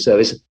against free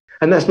service,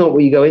 and that's not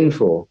what you go in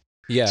for.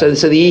 Yeah. So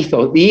the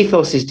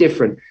ethos is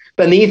different,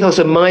 but the ethos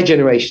of my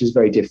generation is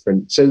very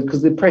different. So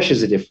because the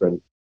pressures are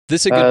different.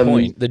 This is a good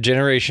point. The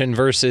generation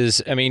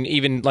versus, I mean,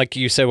 even like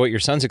you said, what your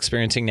son's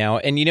experiencing now.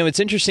 And,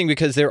 it's interesting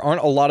because there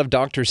aren't a lot of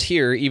doctors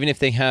here, even if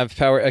they have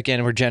power,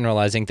 again, we're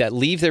generalizing, that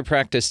leave their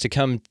practice to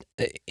come,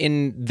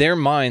 in their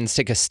minds,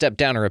 take a step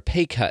down or a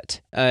pay cut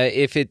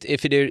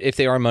if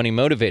they are money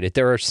motivated.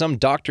 There are some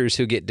doctors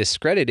who get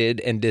discredited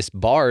and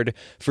disbarred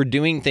for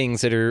doing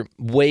things that are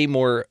way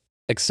more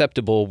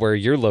acceptable where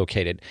you're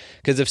located.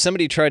 Because if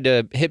somebody tried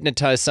to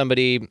hypnotize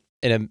somebody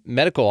in a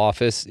medical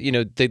office,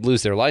 they'd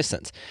lose their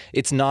license.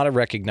 It's not a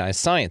recognized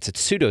science.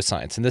 It's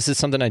pseudoscience. And this is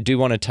something I do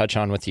want to touch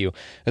on with you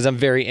because I'm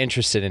very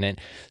interested in it.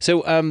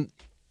 So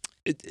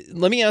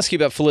let me ask you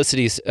about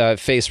Felicity's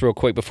face real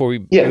quick before we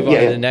move on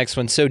to the next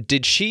one. So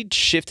did she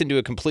shift into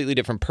a completely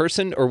different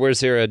person, or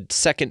was there a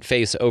second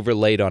face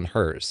overlaid on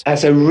hers?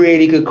 That's a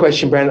really good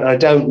question, Brandon. I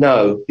don't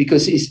know,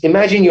 because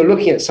imagine you're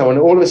looking at someone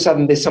and all of a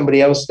sudden there's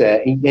somebody else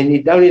there and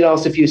it only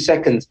lasts a few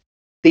seconds.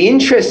 The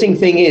interesting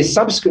thing is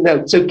so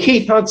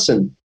Keith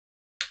Hudson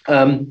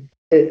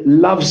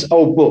loves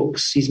old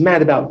books. He's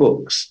mad about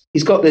books.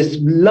 He's got this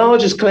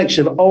largest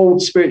collection of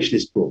old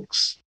spiritualist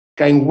books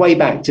going way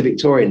back to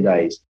Victorian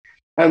days.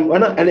 And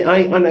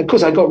of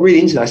course, I got really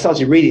into that. I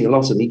started reading a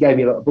lot of them. He gave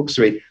me a lot of books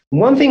to read. And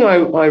one thing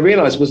I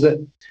realized was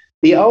that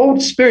the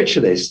old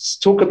spiritualists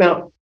talk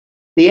about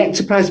the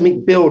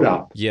ectoplasmic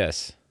buildup.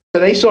 Yes.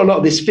 So they saw a lot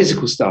of this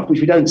physical stuff, which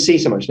we don't see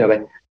so much now.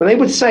 But they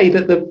would say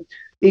that the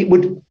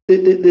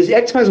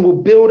ectoplasm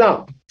will build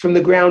up from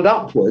the ground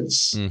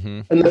upwards,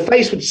 and the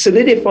face would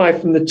solidify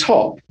from the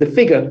top, the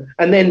figure,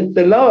 and then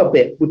the lower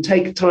bit would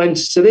take time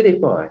to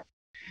solidify.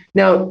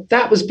 Now,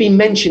 that was being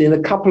mentioned in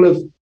a couple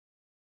of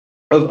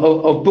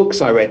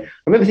books I read. I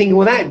remember thinking,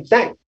 well,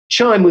 that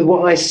chimed with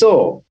what I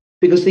saw,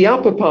 because the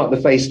upper part of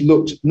the face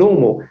looked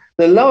normal.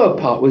 The lower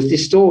part was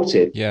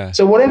distorted. Yeah.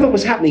 So whatever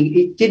was happening,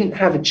 it didn't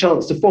have a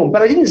chance to form.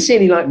 But I didn't see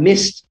any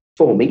mist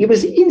forming. It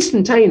was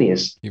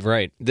instantaneous. You're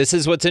right. This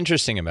is what's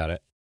interesting about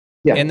it.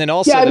 Yeah. And then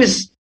also, I've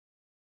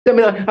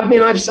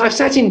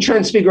sat in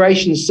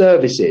transfiguration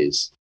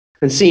services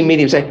and seen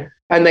mediums say,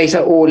 and they say,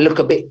 oh, look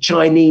a bit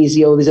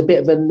Chinese-y, or there's a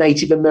bit of a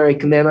Native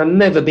American there. And I've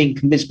never been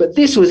convinced, but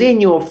this was in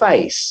your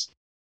face.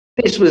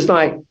 This was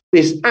like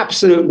this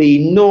absolutely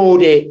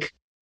Nordic,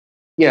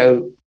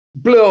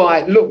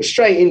 blue-eyed, looked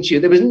straight into you.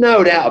 There was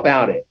no doubt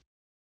about it.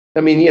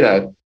 I mean,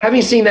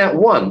 having seen that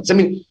once, I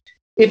mean,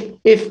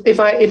 if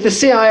the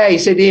CIA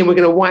said, Ian, we're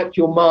going to wipe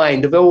your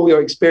mind of all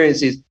your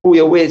experiences, all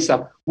your weird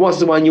stuff, what's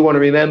the one you want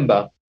to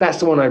remember? That's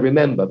the one I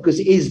remember, because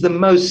it is the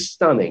most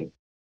stunning.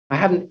 I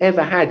haven't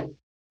ever had.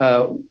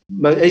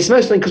 It's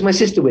most stunning because my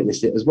sister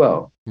witnessed it as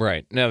well.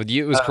 Right. No,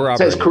 it was corroborated.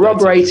 So it's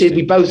corroborated.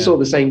 We both saw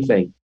the same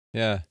thing.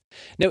 Yeah.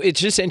 No, it's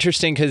just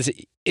interesting because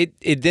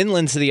it then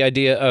lends to the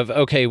idea of,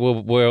 okay,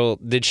 well,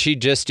 did she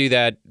just do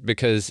that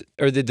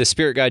or did the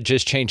spirit guide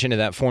just change into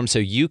that form so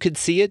you could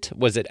see it?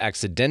 Was it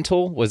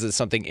accidental? Was it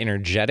something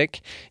energetic?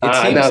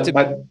 Okay.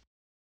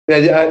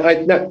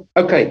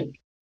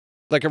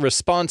 Like a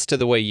response to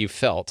the way you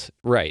felt,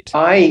 right?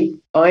 I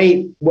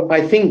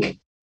think.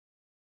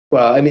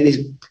 Well, I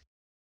mean,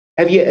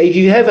 have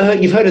you ever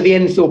heard? You've heard of the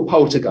Enfield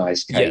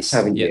poltergeist case, yes,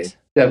 haven't you? Yes.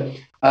 So,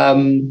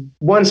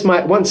 once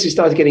it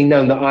started getting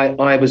known that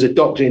I was a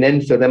doctor in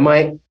Enfield, then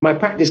my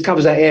practice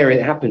covers that area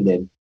it happened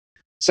in.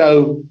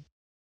 So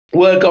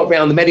word got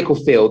around the medical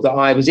field that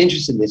I was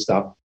interested in this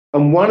stuff.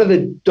 And one of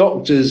the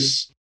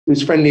doctors who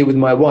was friendly with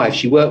my wife,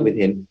 she worked with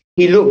him.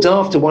 He looked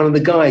after one of the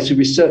guys who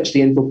researched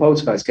the Enfield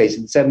poltergeist case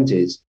in the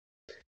 70s,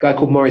 a guy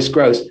called Maurice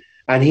Gross.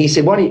 And he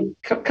said, why don't you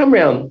come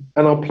round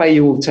and I'll play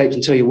you all the tapes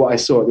and tell you what I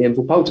saw at the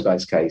Enfield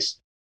poltergeist case,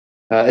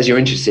 as you're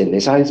interested in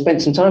this. I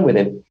spent some time with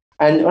him.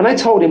 And when I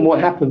told him what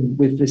happened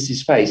with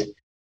his face,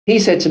 he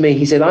said to me,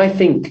 I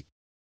think,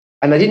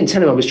 and I didn't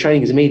tell him I was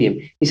training as a medium.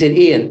 He said,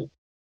 Ian,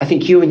 I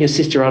think you and your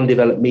sister are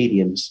undeveloped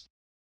mediums.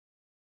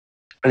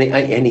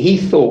 And he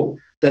thought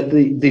that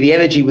the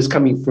energy was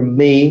coming from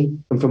me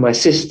and from my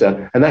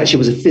sister, and actually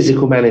was a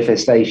physical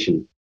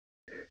manifestation.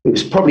 It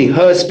was probably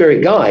her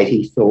spirit guide,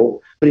 he thought,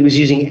 but it was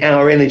using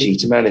our energy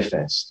to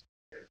manifest.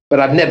 But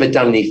I've never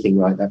done anything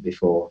like that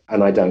before,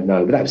 and I don't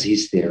know. But that was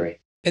his theory.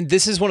 And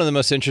this is one of the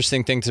most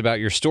interesting things about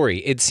your story.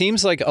 It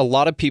seems like a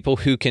lot of people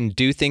who can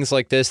do things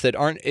like this that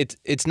aren't,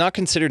 it's not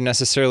considered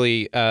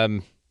necessarily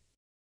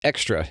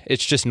extra.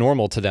 It's just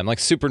normal to them, like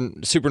super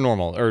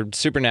normal or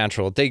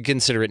supernatural. They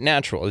consider it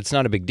natural. It's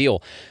not a big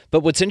deal. But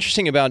what's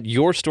interesting about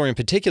your story in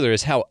particular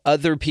is how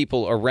other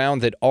people around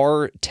that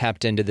are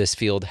tapped into this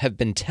field have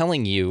been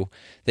telling you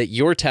that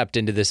you're tapped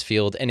into this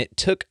field, and it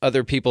took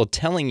other people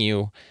telling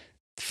you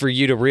for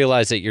you to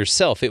realize it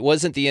yourself. It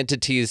wasn't the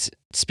entities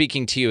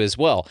speaking to you as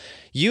well.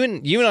 You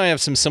and I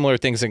have some similar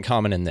things in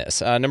common in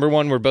this. Number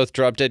one, we're both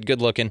drop dead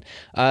good looking.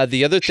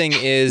 The other thing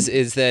is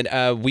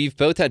that we've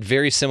both had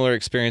very similar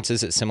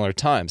experiences at similar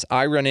times.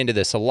 I run into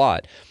this a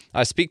lot.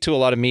 I speak to a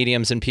lot of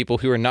mediums and people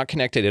who are not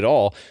connected at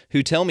all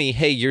who tell me,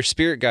 hey, your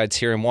spirit guide's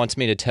here and wants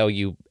me to tell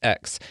you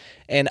X.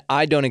 And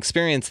I don't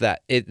experience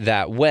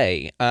that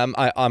way.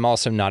 I'm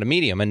also not a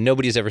medium, and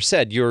nobody's ever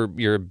said you're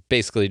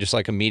basically just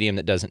like a medium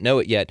that doesn't know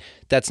it yet.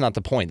 That's not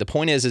the point. The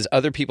point is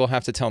other people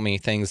have to tell me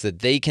things that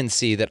they can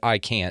see that I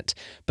can't,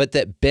 but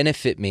that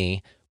benefit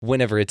me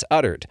whenever it's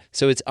uttered.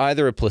 So it's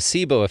either a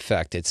placebo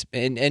effect,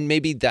 and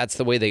maybe that's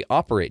the way they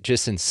operate,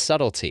 just in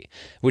subtlety,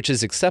 which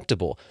is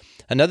acceptable.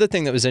 Another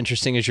thing that was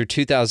interesting is your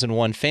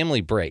 2001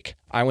 family break.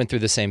 I went through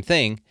the same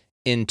thing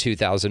in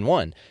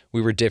 2001.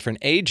 We were different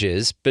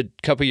ages, but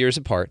a couple years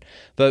apart.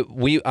 But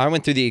I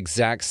went through the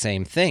exact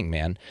same thing,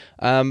 man.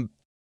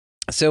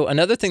 So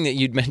another thing that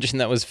you'd mentioned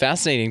that was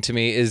fascinating to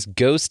me is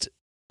ghost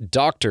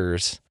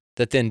doctors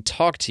that then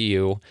talk to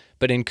you,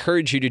 but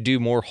encourage you to do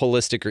more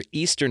holistic or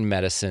Eastern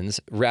medicines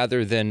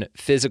rather than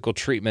physical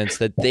treatments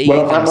that they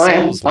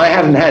themselves. I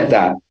haven't had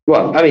that.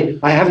 Well, I mean,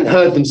 I haven't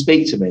heard them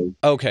speak to me.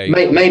 Okay.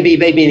 Maybe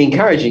they've been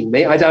encouraging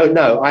me. I don't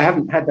know. I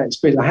haven't had that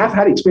experience. I have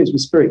had experience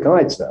with spirit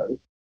guides, though.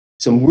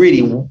 Some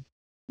really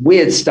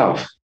weird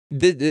stuff.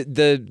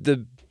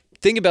 The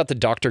thing about the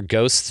Dr.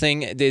 Ghost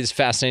thing is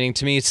fascinating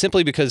to me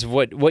simply because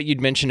what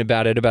you'd mentioned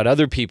about it, about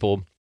other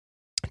people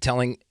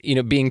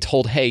being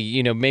told,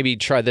 hey, maybe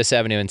try this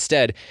avenue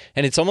instead.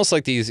 And it's almost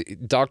like these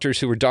doctors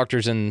who were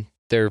doctors in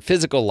their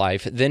physical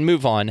life, then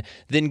move on,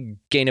 then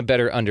gain a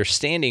better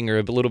understanding or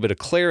a little bit of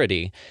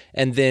clarity,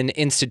 and then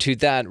institute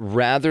that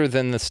rather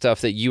than the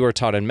stuff that you are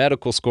taught in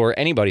medical school or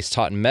anybody's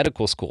taught in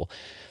medical school.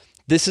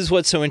 This is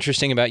what's so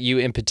interesting about you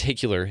in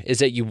particular, is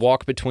that you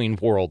walk between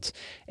worlds.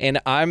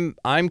 And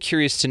I'm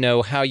curious to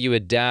know how you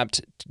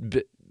adapt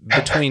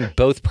between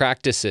both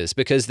practices,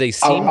 because they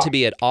seem to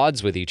be at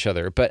odds with each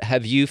other. But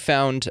have you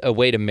found a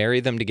way to marry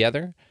them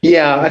together?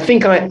 Yeah, I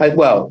think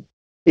well,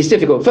 it's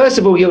difficult. First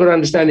of all, you've got to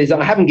understand is that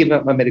I haven't given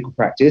up my medical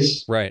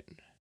practice. Right.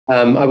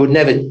 I would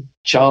never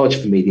charge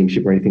for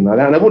mediumship or anything like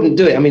that, and I wouldn't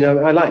do it. I mean,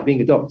 I like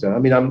being a doctor. I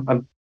mean,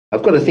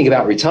 I've got to think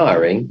about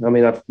retiring. I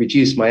mean, I've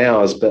reduced my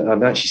hours, but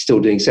I'm actually still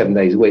doing 7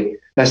 days a week.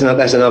 That's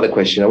another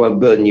question. I won't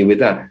burden you with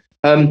that.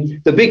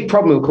 The big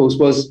problem, of course,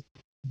 was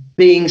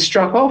being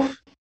struck off.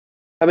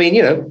 I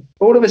mean,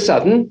 all of a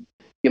sudden,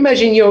 you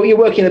imagine you're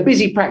working in a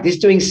busy practice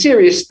doing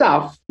serious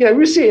stuff, where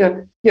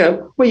you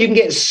can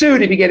get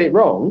sued if you get it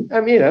wrong.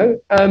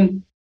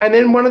 And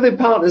then one of the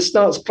partners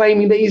starts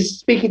claiming that he's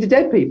speaking to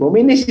dead people. I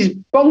mean, this is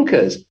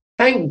bonkers.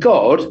 Thank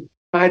God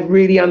I had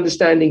really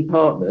understanding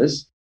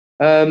partners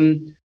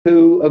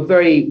who are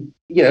very,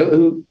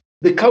 who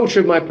the culture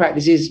of my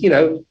practice is,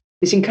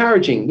 it's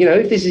encouraging.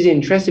 If this is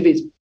interest, if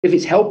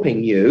it's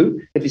helping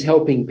you, if it's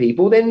helping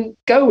people, then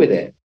go with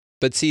it.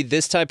 But see,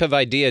 this type of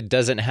idea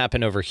doesn't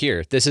happen over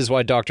here. This is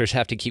why doctors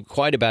have to keep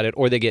quiet about it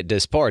or they get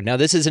disbarred. Now,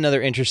 this is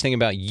another interesting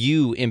about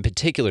you in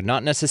particular,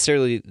 not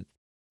necessarily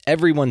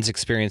everyone's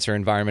experience or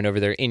environment over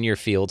there in your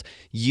field.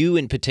 You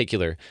in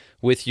particular,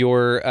 with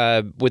your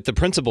with the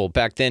principal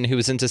back then who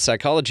was into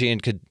psychology and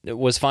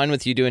was fine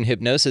with you doing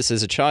hypnosis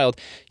as a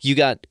child, you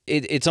got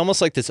it's almost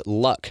like this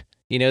luck.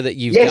 That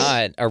you've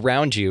got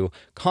around you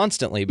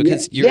constantly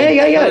because you're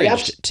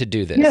encouraged to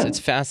do this. Yeah. It's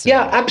fascinating.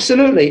 Yeah,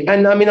 absolutely.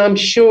 And I mean, I'm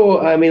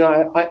sure, I mean,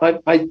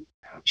 I'm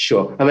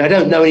sure. I mean, I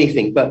don't know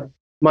anything, but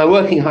my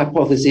working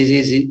hypothesis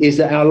is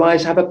that our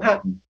lives have a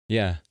pattern.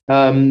 Yeah.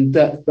 For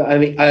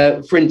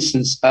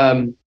instance,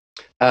 how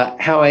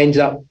I ended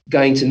up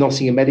going to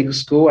Nottingham Medical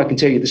School, I can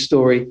tell you the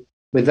story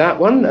with that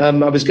one.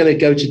 I was going to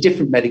go to a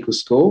different medical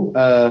school.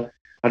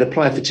 I'd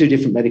applied for 2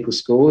 different medical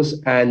schools,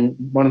 and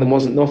one of them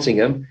wasn't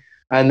Nottingham.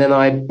 And then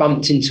I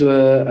bumped into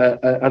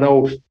an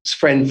old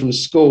friend from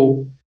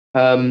school,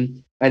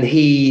 and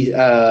he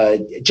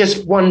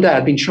just one day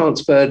I'd been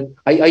transferred.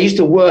 I used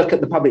to work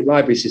at the public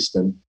library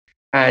system,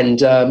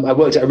 and I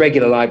worked at a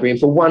regular library. And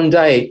for one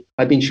day,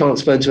 I'd been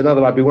transferred to another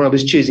library when I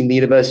was choosing the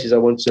universities I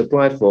wanted to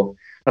apply for.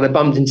 And I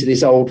bumped into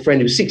this old friend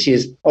who was 6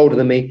 years older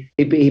than me.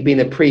 He'd been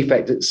a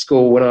prefect at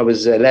school when I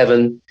was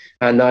 11,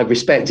 and I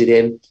respected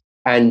him.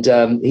 And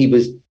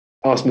he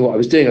asked me what I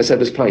was doing. I said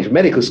I was applying for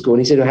medical school.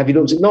 And he said, have you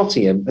looked at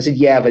Nottingham? I said,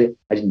 yeah, but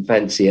I didn't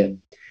fancy it.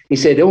 He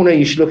said, oh, no,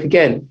 you should look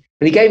again.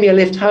 And he gave me a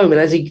lift home.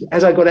 And as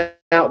I got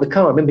out of the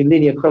car, I remember him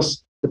leaning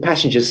across the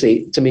passenger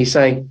seat to me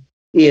saying,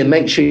 Ian,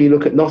 make sure you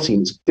look at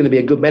Nottingham. It's going to be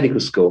a good medical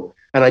school.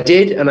 And I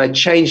did. And I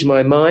changed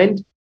my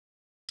mind.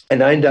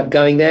 And I ended up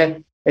going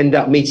there, ended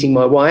up meeting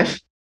my wife.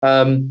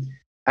 So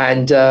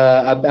that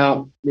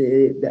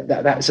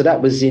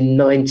was in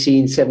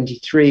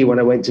 1973 when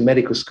I went to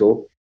medical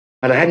school.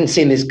 And I hadn't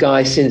seen this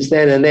guy since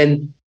then. And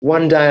then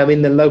one day I'm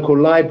in the local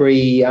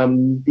library now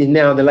in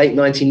the late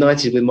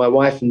 1990s with my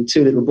wife and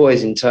 2 little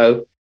boys in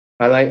tow.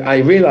 And I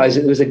realized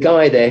that there was a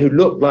guy there who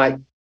looked like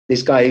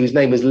this guy whose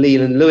name was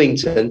Leland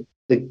Lewington,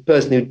 the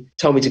person who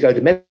told me to go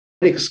to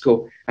medical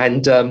school.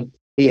 And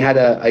he had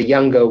a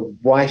younger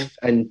wife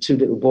and 2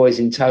 little boys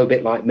in tow, a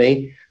bit like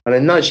me. And I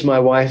nudged my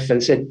wife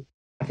and said,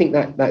 I think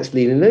that's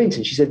Leland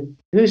Lewington. She said,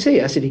 who's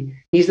he? I said,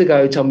 he's the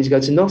guy who told me to go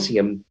to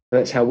Nottingham. And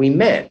that's how we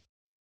met.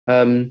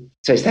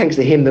 So it's thanks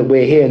to him that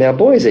we're here and our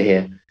boys are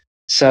here.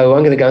 So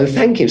I'm going to go and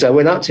thank him. So I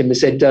went up to him and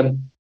said,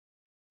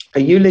 are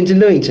you Lyndon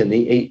Lewington?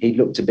 He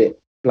looked a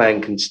bit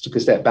blank and took a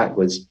step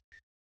backwards.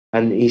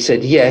 And he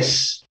said,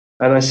 yes.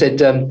 And I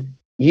said,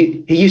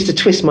 he used to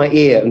twist my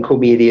ear and call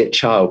me idiot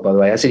child, by the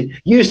way. I said,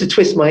 you used to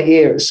twist my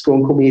ear at school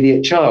and call me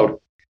idiot child.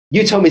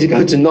 You told me to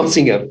go to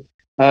Nottingham.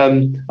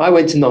 I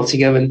went to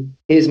Nottingham and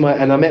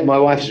I met my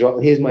wife as well.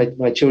 Here's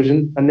my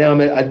children. And now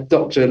I'm a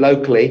doctor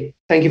locally.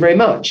 Thank you very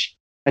much.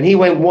 And he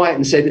went white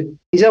and said,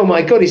 oh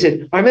my God, he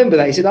said, I remember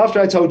that. He said, after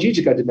I told you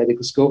to go to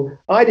medical school,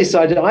 I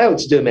decided I ought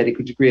to do a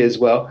medical degree as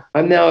well.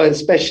 I'm now a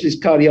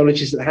specialist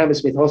cardiologist at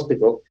Hammersmith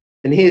Hospital.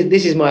 And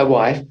this is my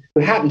wife,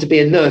 who happened to be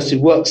a nurse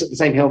who works at the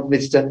same health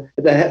visitor,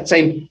 at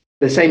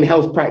the same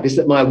health practice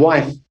that my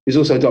wife, who's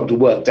also a doctor,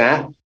 worked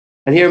at.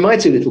 And here are my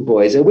two little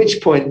boys. At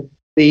which point,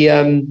 the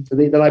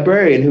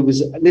librarian who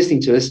was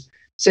listening to us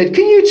said,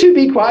 "Can you two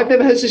be quiet? I've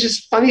never heard such a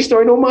funny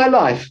story in all my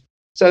life."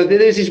 So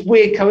there's this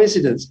weird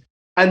coincidence.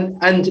 And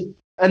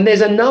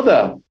there's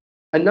another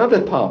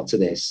part to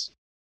this,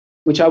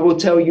 which I will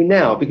tell you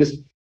now, because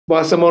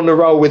whilst I'm on the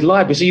roll with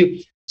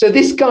library. So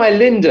this guy,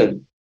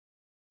 Lyndon,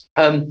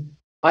 so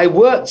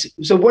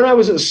when I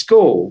was at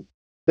school,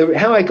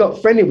 how I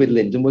got friendly with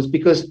Lyndon was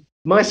because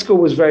my school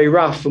was very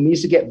rough and we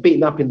used to get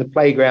beaten up in the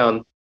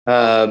playground.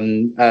 So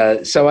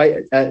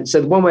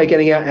the one way of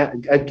getting out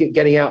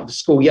of the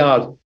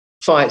schoolyard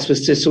fights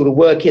was to sort of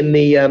work in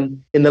the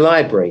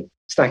library,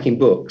 stacking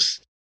books,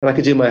 and I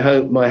could do my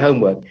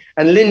homework.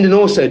 And Lyndon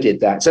also did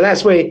that. So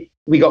that's where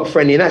we got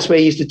friendly, and that's where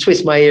he used to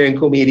twist my ear and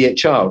call me idiot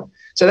child.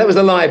 So that was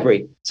the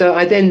library. So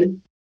I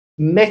then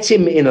met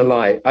him in a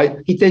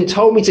library. He then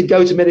told me to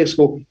go to medical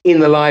school in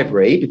the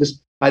library,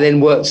 because I then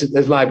worked at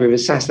the library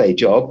with a Saturday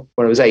job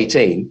when I was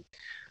 18.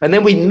 And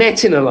then we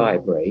met in a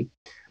library.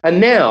 And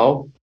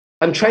now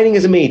I'm training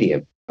as a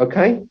medium,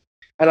 okay?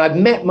 And I've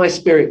met my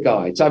spirit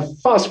guides. I've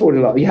fast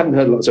forwarded a lot. You haven't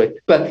heard a lot, sorry.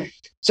 But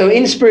so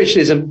in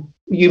spiritualism,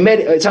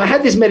 so I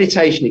had this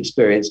meditation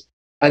experience,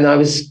 and I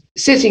was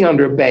sitting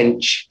under a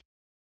bench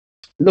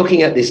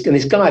looking at this, and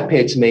this guy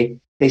appeared to me.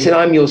 He said,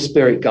 "I'm your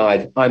spirit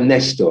guide. I'm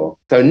Nestor."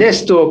 So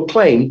Nestor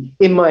claimed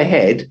in my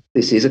head,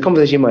 this is a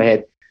conversation in my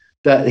head,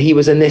 that he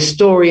was a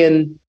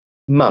Nestorian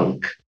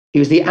monk. He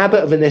was the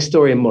abbot of a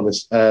Nestorian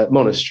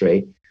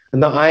monastery,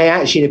 and that I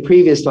actually in a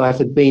previous life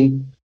had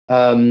been,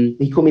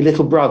 he called me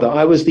little brother.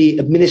 I was the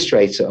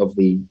administrator of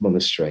the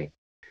monastery.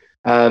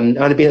 And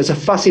I'd been as a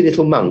fussy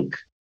little monk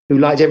who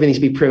liked everything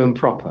to be prim and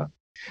proper.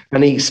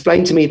 And he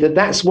explained to me that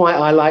that's why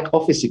I like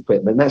office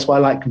equipment. That's why I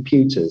like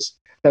computers.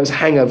 That was a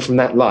hangover from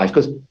that life.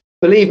 Because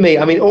believe me,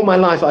 I mean, all my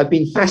life I've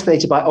been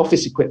fascinated by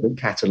office equipment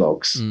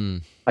catalogs.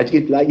 I'd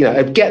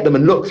get them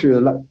and look through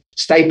them, like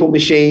staple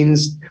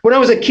machines. When I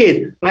was a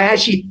kid, I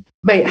actually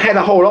had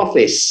a whole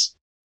office.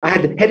 I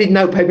had headed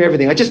notepaper,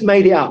 everything. I just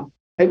made it up.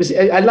 I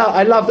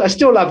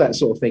still love that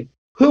sort of thing.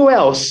 Who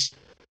else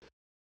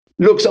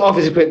looks at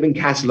office equipment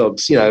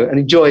catalogs, and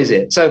enjoys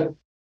it? So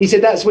he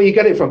said, that's where you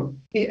get it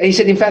from. He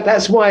said, in fact,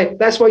 that's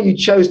why you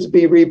chose to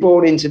be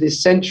reborn into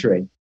this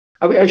century.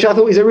 Which I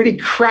thought was a really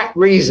crap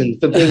reason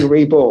for being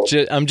reborn.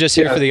 I'm just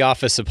here for the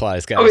office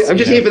supplies, guys. I'm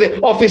just here for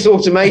the office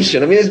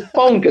automation. I mean, it's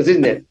bonkers,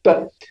 isn't it?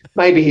 But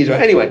maybe he's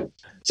right. Anyway,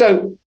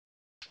 so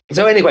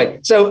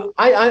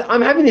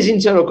I'm having this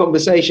internal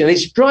conversation, and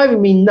it's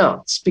driving me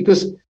nuts,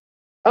 because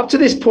up to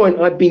this point,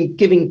 I've been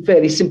giving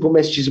fairly simple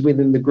messages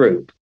within the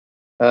group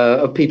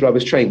of people I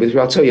was trained with, which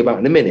I'll tell you about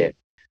in a minute.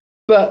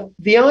 But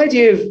the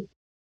idea of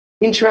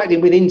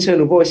interacting with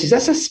internal voices,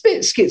 that's a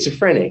bit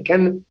schizophrenic.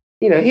 And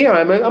here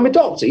I'm a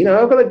doctor,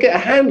 I've got to get a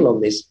handle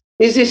on this.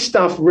 Is this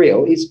stuff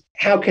real?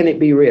 How can it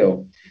be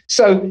real?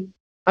 So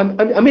I'm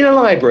in a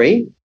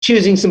library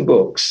choosing some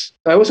books.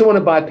 I also want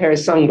to buy a pair of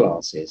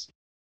sunglasses.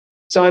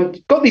 So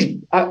I've got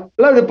these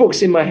load of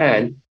books in my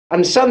hand,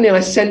 and suddenly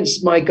I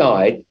sense my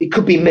guide, it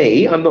could be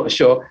me, I'm not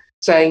sure,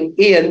 saying,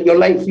 "Ian, you're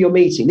late for your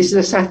meeting. This is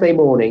a Saturday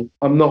morning.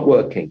 I'm not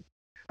working."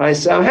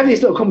 So I'm having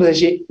this little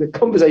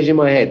conversation in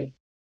my head.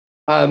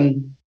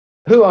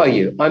 Who are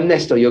you? I'm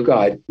Nestor, your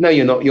guide. No,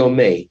 you're not. You're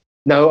me.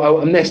 No,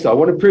 I'm Nestor. I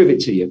want to prove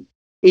it to you.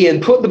 Ian,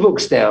 put the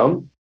books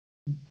down,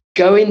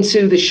 go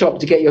into the shop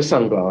to get your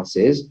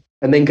sunglasses,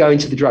 and then go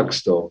into the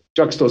drugstore.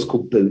 Drugstore's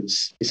called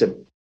Boots. It's a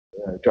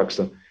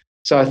drugstore.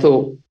 So I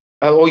thought,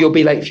 or you'll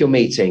be late for your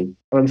meeting.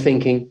 And I'm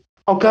thinking,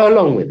 I'll go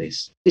along with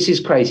this. This is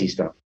crazy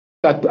stuff.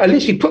 So I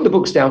literally put the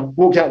books down,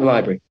 walked out the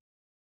library,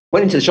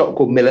 went into the shop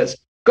called Millet's,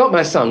 got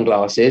my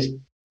sunglasses,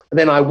 and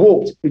then I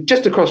walked.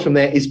 Just across from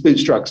there is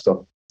Boots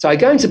Drugstore. So I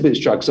go into Boots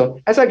Drugstore.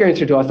 As I go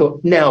into the door, I thought,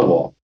 now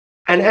what?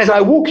 And as I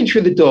walk in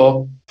through the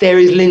door, there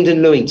is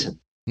Lyndon Lewington.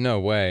 No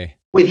way.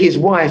 With his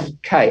wife,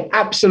 Kay.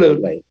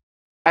 Absolutely.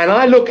 And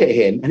I look at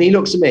him and he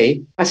looks at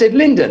me. I said,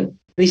 "Lyndon." And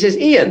he says,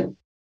 "Ian."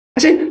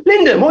 I said,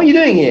 "Lyndon, what are you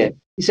doing here?"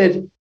 He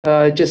said,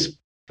 "Just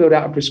filled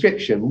out a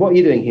prescription. What are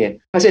you doing here?"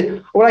 I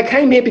said, "Well, I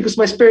came here because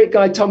my spirit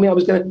guide told me I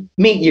was going to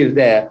meet you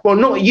there. Well,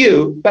 not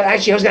you, but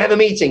actually I was going to have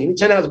a meeting. And it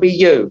turned out to be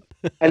you."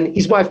 And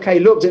his wife, Kay,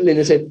 looked at Lyndon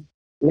and said,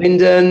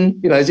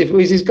 "Lyndon," as if it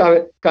was this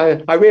guy.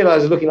 I realized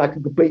I was looking like a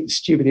complete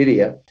stupid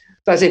idiot.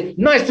 So I said,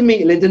 "Nice to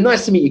meet you, Lyndon.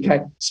 Nice to meet you,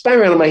 Kay." Span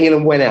around on my heel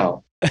and went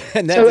out.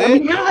 And that's it? I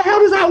mean, how the hell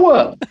does that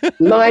work?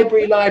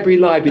 Library,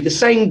 the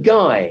same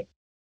guy.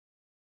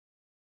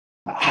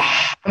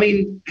 I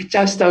mean, I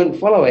just don't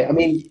follow it. I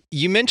mean,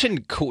 you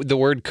mentioned the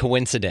word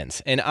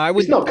coincidence, and I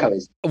would. It's not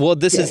coincidence. Well,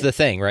 this is the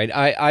thing, right?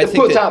 I it's a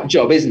think put-up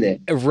job, isn't it?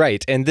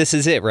 Right, and this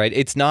is it, right?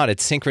 It's not.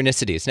 It's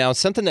synchronicities. Now,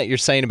 something that you're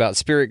saying about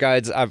spirit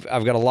guides, I've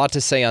got a lot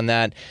to say on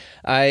that.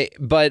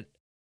 But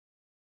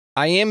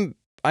I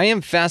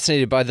am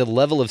fascinated by the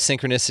level of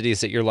synchronicities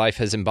that your life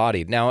has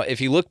embodied. Now,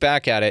 if you look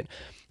back at it,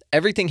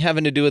 everything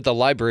having to do with the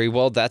library,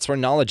 well, that's where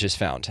knowledge is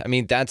found. I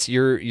mean, that's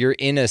you're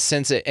in a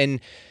sense of,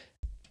 and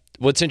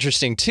what's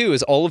interesting too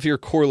is all of your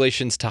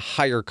correlations to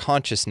higher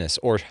consciousness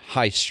or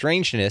high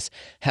strangeness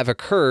have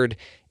occurred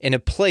in a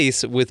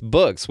place with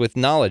books, with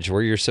knowledge,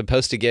 where you're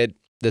supposed to get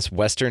this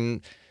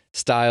Western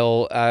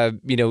style,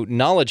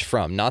 knowledge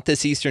from, not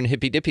this Eastern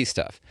hippy dippy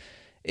stuff.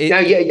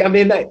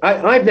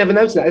 I've never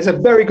noticed that. It's a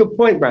very good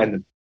point,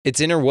 Brandon. It's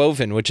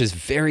interwoven, which is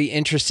very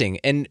interesting.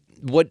 And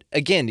what,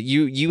 again,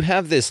 you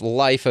have this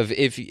life of,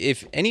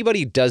 if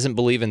anybody doesn't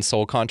believe in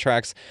soul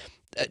contracts,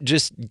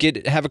 just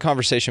have a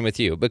conversation with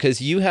you,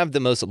 because you have the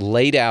most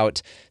laid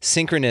out,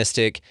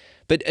 synchronistic,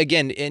 but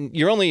again, and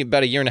you're only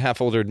about a year and a half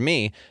older than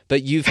me,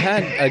 but you've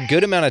had a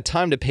good amount of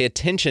time to pay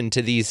attention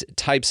to these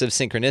types of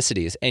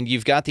synchronicities, and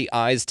you've got the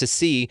eyes to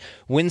see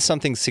when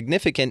something's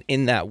significant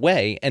in that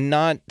way and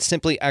not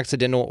simply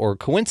accidental or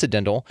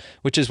coincidental,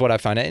 which is what I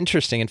find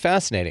interesting and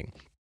fascinating.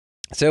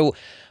 So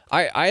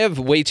I have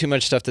way too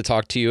much stuff to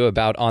talk to you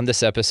about on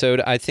this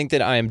episode. I think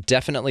that I am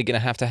definitely going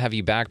to have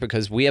you back,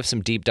 because we have some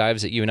deep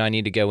dives that you and I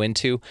need to go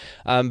into.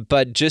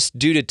 But just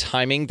due to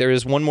timing, there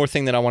is one more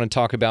thing that I want to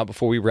talk about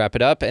before we wrap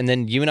it up. And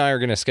then you and I are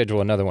going to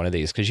schedule another one of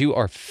these, because you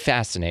are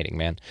fascinating,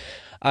 man.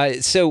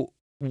 So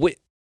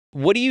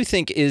what do you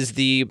think is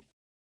the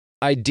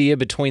idea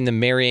between the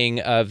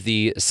marrying of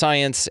the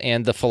science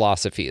and the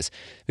philosophies?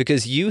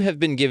 Because you have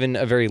been given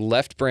a very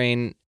left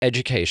brain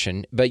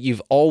education, but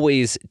you've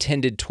always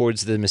tended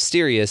towards the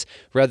mysterious,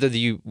 rather than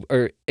you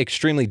are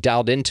extremely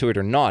dialed into it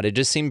or not. It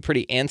just seemed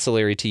pretty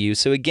ancillary to you.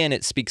 So again,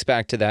 it speaks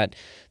back to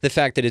the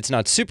fact that it's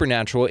not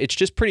supernatural, it's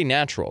just pretty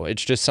natural.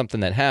 It's just something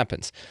that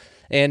happens,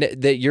 and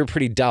that you're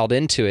pretty dialed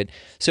into it.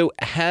 So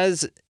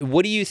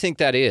what do you think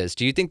that is?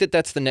 Do you think that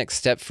that's the next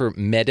step for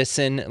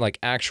medicine, like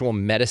actual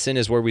medicine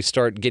is where we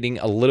start getting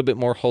a little bit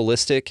more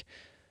holistic?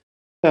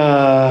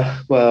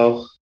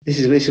 Well, this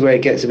is where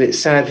it gets a bit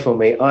sad for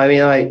me. I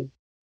mean,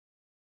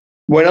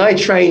 when I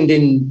trained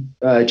in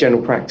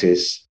general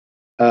practice,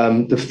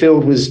 the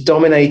field was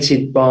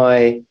dominated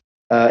by,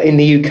 in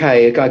the UK,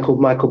 a guy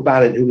called Michael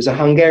Balint, who was a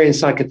Hungarian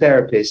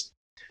psychotherapist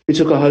who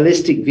took a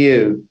holistic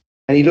view.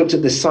 And he looked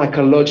at the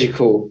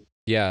psychological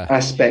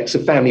aspects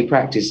of family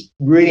practice,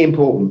 really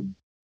important.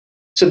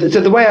 So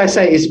the way I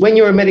say it is, when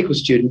you're a medical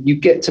student, you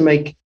get to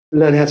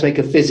learn how to make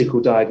a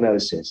physical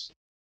diagnosis.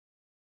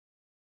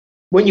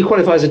 When you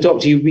qualify as a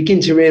doctor, you begin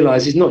to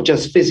realize it's not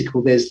just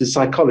physical, there's the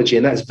psychology,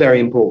 and that's very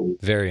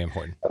important. Very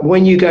important.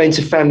 When you go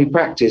into family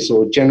practice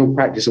or general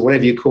practice or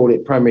whatever you call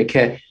it, primary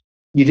care,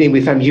 you're dealing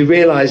with family, you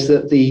realize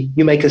that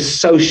you make a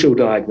social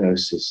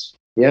diagnosis.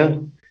 Yeah?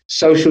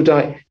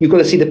 You've got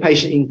to see the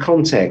patient in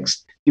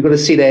context. You've got to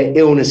see their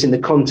illness in the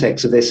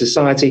context of their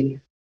society,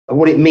 and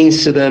what it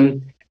means to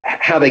them,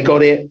 how they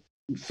got it,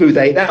 food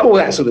they ate, all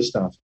that sort of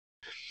stuff.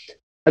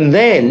 And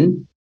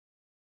then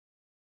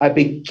I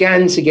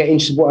began to get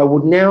into what I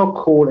would now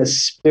call a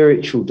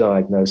spiritual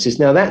diagnosis.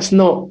 Now, that's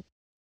not,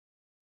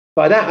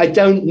 by that I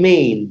don't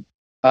mean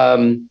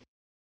I'm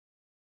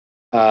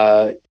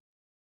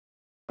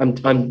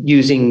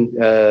using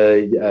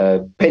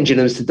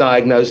pendulums to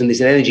diagnose, and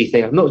there's an energy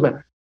thing. I'm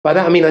not. By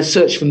that I mean I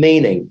search for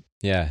meaning.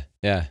 Yeah.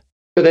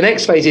 So the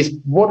next phase is,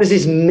 what does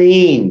this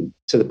mean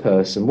to the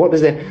person?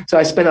 So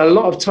I spent a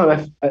lot of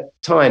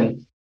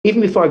time,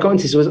 even before I got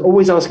into this, I was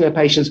always asking my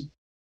patients,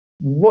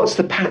 what's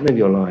the pattern of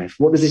your life?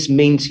 What does this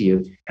mean to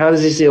you? How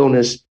does this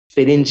illness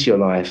fit into your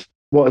life?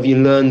 What have you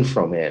learned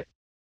from it?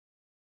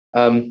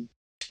 But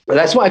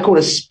that's what I call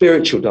a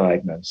spiritual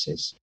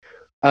diagnosis.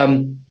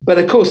 But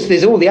of course,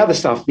 there's all the other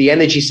stuff, the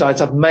energy side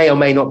stuff may or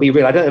may not be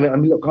real.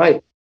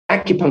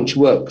 Acupuncture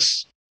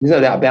works. There's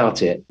no doubt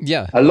about it.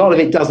 Yeah. A lot of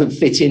it doesn't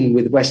fit in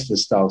with Western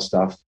style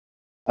stuff.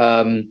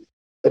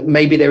 But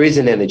maybe there is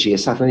an energy, a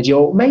subtle energy,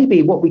 or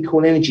maybe what we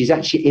call energy is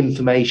actually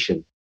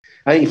information.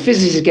 I think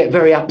physicists get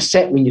very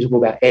upset when you talk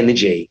about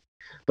energy,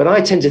 but I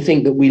tend to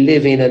think that we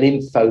live in an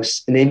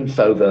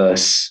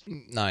infoverse.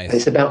 Nice.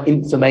 It's about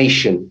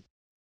information.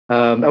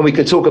 And we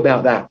could talk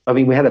about that. I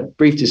mean, we had a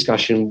brief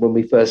discussion when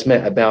we first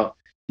met about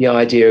the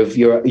idea of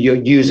your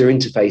user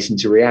interface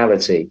into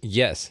reality.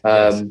 Yes.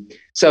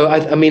 So,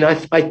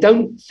 I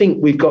don't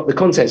think we've got the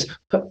concepts.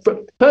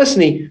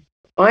 Personally,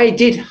 I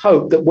did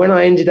hope that when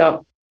I ended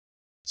up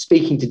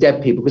speaking to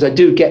dead people, because I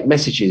do get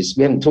messages,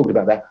 we haven't talked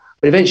about that,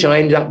 but eventually I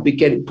ended up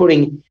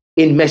putting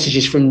in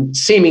messages from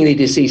seemingly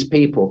deceased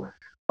people,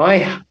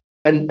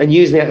 and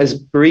using that as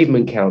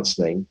bereavement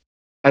counseling,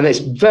 and it's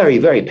very,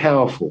 very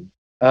powerful.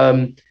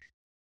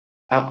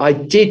 I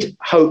did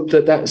hope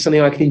that that's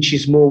something I could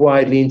introduce more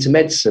widely into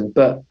medicine,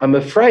 but I'm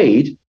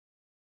afraid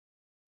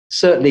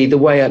certainly the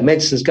way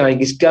medicine's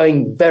going is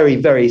going very,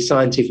 very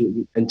scientific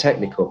and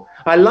technical.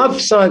 I love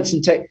science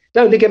and tech.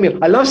 Don't get me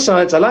wrong. I love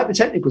science. I like the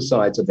technical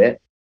sides of it,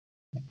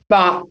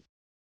 but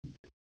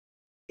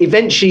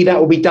eventually that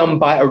will be done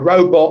by a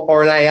robot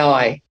or an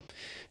AI.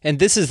 And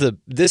this is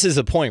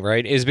the point,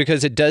 right? Is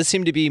because it does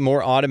seem to be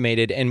more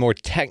automated and more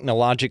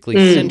technologically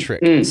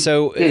centric.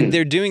 So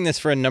they're doing this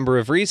for a number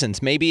of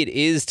reasons. Maybe it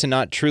is to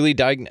not truly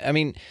diagnose. I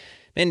mean,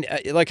 and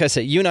like I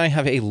said, you and I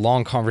have a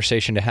long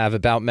conversation to have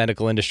about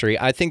medical industry.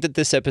 I think that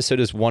this episode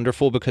is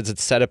wonderful because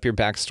it's set up your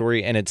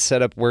backstory and it's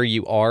set up where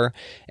you are.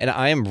 And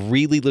I am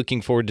really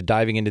looking forward to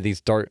diving into these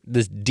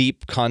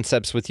deep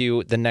concepts with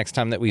you the next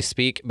time that we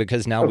speak,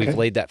 because now we've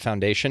laid that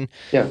foundation.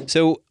 Yeah.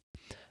 So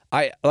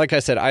Like I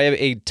said, I have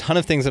a ton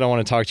of things that I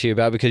want to talk to you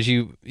about because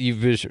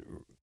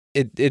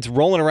it's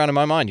rolling around in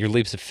my mind, your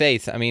leaps of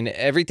faith. I mean,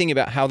 everything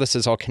about how this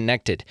is all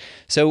connected.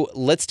 So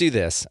let's do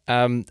this.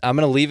 I'm going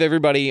to leave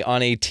everybody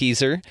on a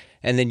teaser,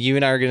 and then you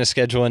and I are going to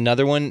schedule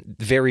another one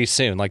very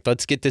soon. Like,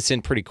 let's get this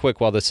in pretty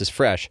quick while this is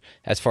fresh.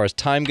 As far as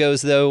time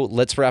goes, though,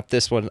 let's wrap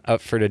this one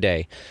up for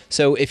today.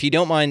 So if you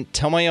don't mind,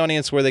 tell my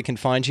audience where they can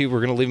find you. We're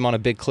going to leave them on a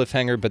big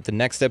cliffhanger, but the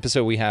next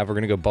episode we have, we're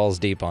going to go balls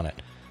deep on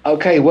it.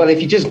 Okay, well,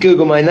 if you just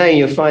Google my name,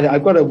 you'll find it.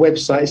 I've got a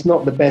website. It's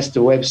not the best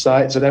of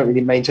websites. I don't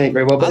really maintain it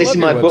very well, but this is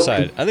my book.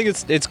 Website. I think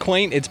it's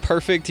quaint. It's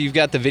perfect. You've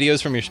got the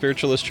videos from your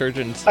spiritualist church,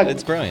 and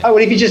it's brilliant. Oh,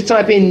 well, if you just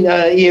type in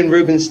Ian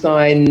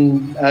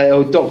Rubenstein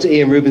or Dr.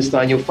 Ian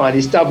Rubenstein, you'll find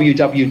it's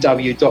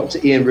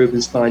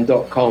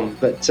www.drianrubenstein.com.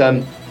 But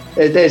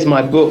there's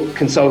my book,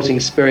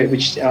 Consulting Spirit,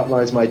 which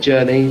outlines my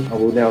journey. I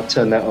will now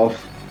turn that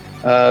off.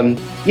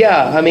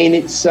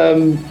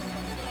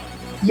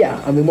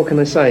 What can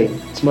I say?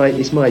 It's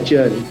my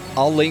journey.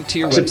 I'll link to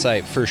your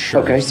website for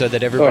sure, so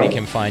that everybody right.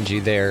 can find you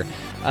there.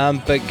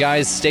 But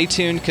guys, stay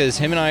tuned because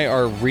him and I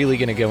are really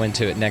going to go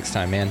into it next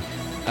time, man.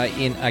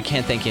 Ian, I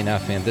can't thank you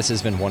enough, man. This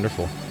has been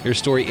wonderful. Your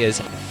story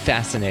is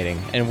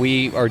fascinating, and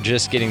we are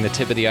just getting the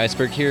tip of the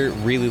iceberg here.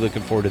 Really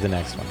looking forward to the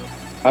next one.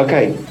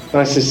 Okay,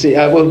 nice to see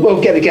you.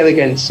 We'll get together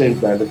again soon,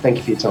 Brandon. Thank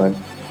you for your time.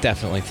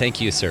 Definitely.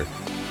 Thank you, sir.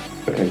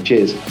 Okay,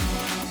 cheers.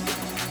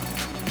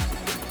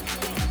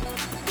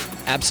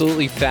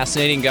 Absolutely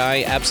fascinating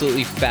guy,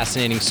 absolutely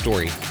fascinating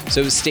story.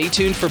 So stay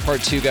tuned for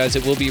part 2, guys.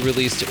 It will be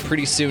released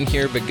pretty soon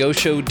here, but go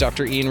show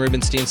Dr. Ian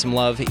Rubenstein some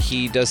love.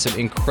 He does some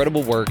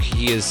incredible work.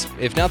 He is,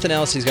 if nothing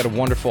else, he's got a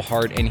wonderful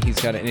heart and he's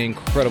got an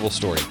incredible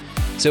story.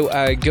 So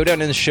go down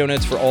in the show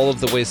notes for all of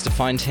the ways to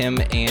find him,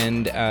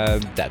 and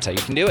that's how you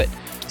can do it.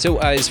 So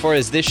as far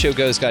as this show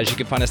goes, guys, you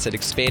can find us at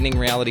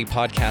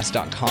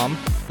expandingrealitypodcast.com.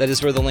 That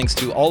is where the links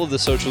to all of the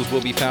socials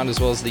will be found,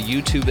 as well as the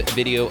YouTube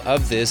video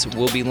of this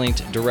will be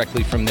linked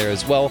directly from there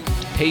as well.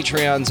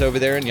 Patreon's over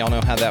there, and y'all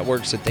know how that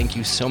works, so thank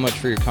you so much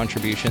for your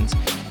contributions.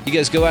 You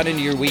guys go out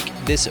into your week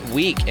this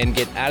week and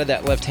get out of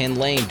that left-hand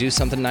lane. Do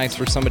something nice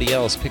for somebody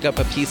else. Pick up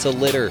a piece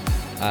of litter.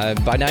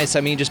 By nice,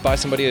 I mean just buy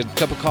somebody a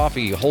cup of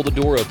coffee. Hold the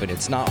door open.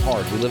 It's not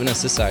hard. We live in a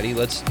society.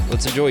 Let's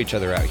enjoy each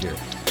other out here.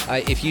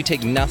 If you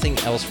take nothing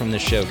else from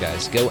this show,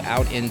 guys, go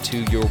out into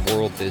your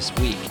world this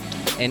week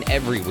and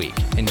every week,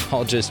 and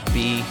y'all just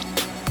be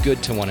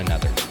good to one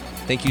another.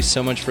 Thank you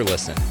so much for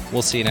listening.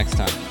 We'll see you next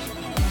time.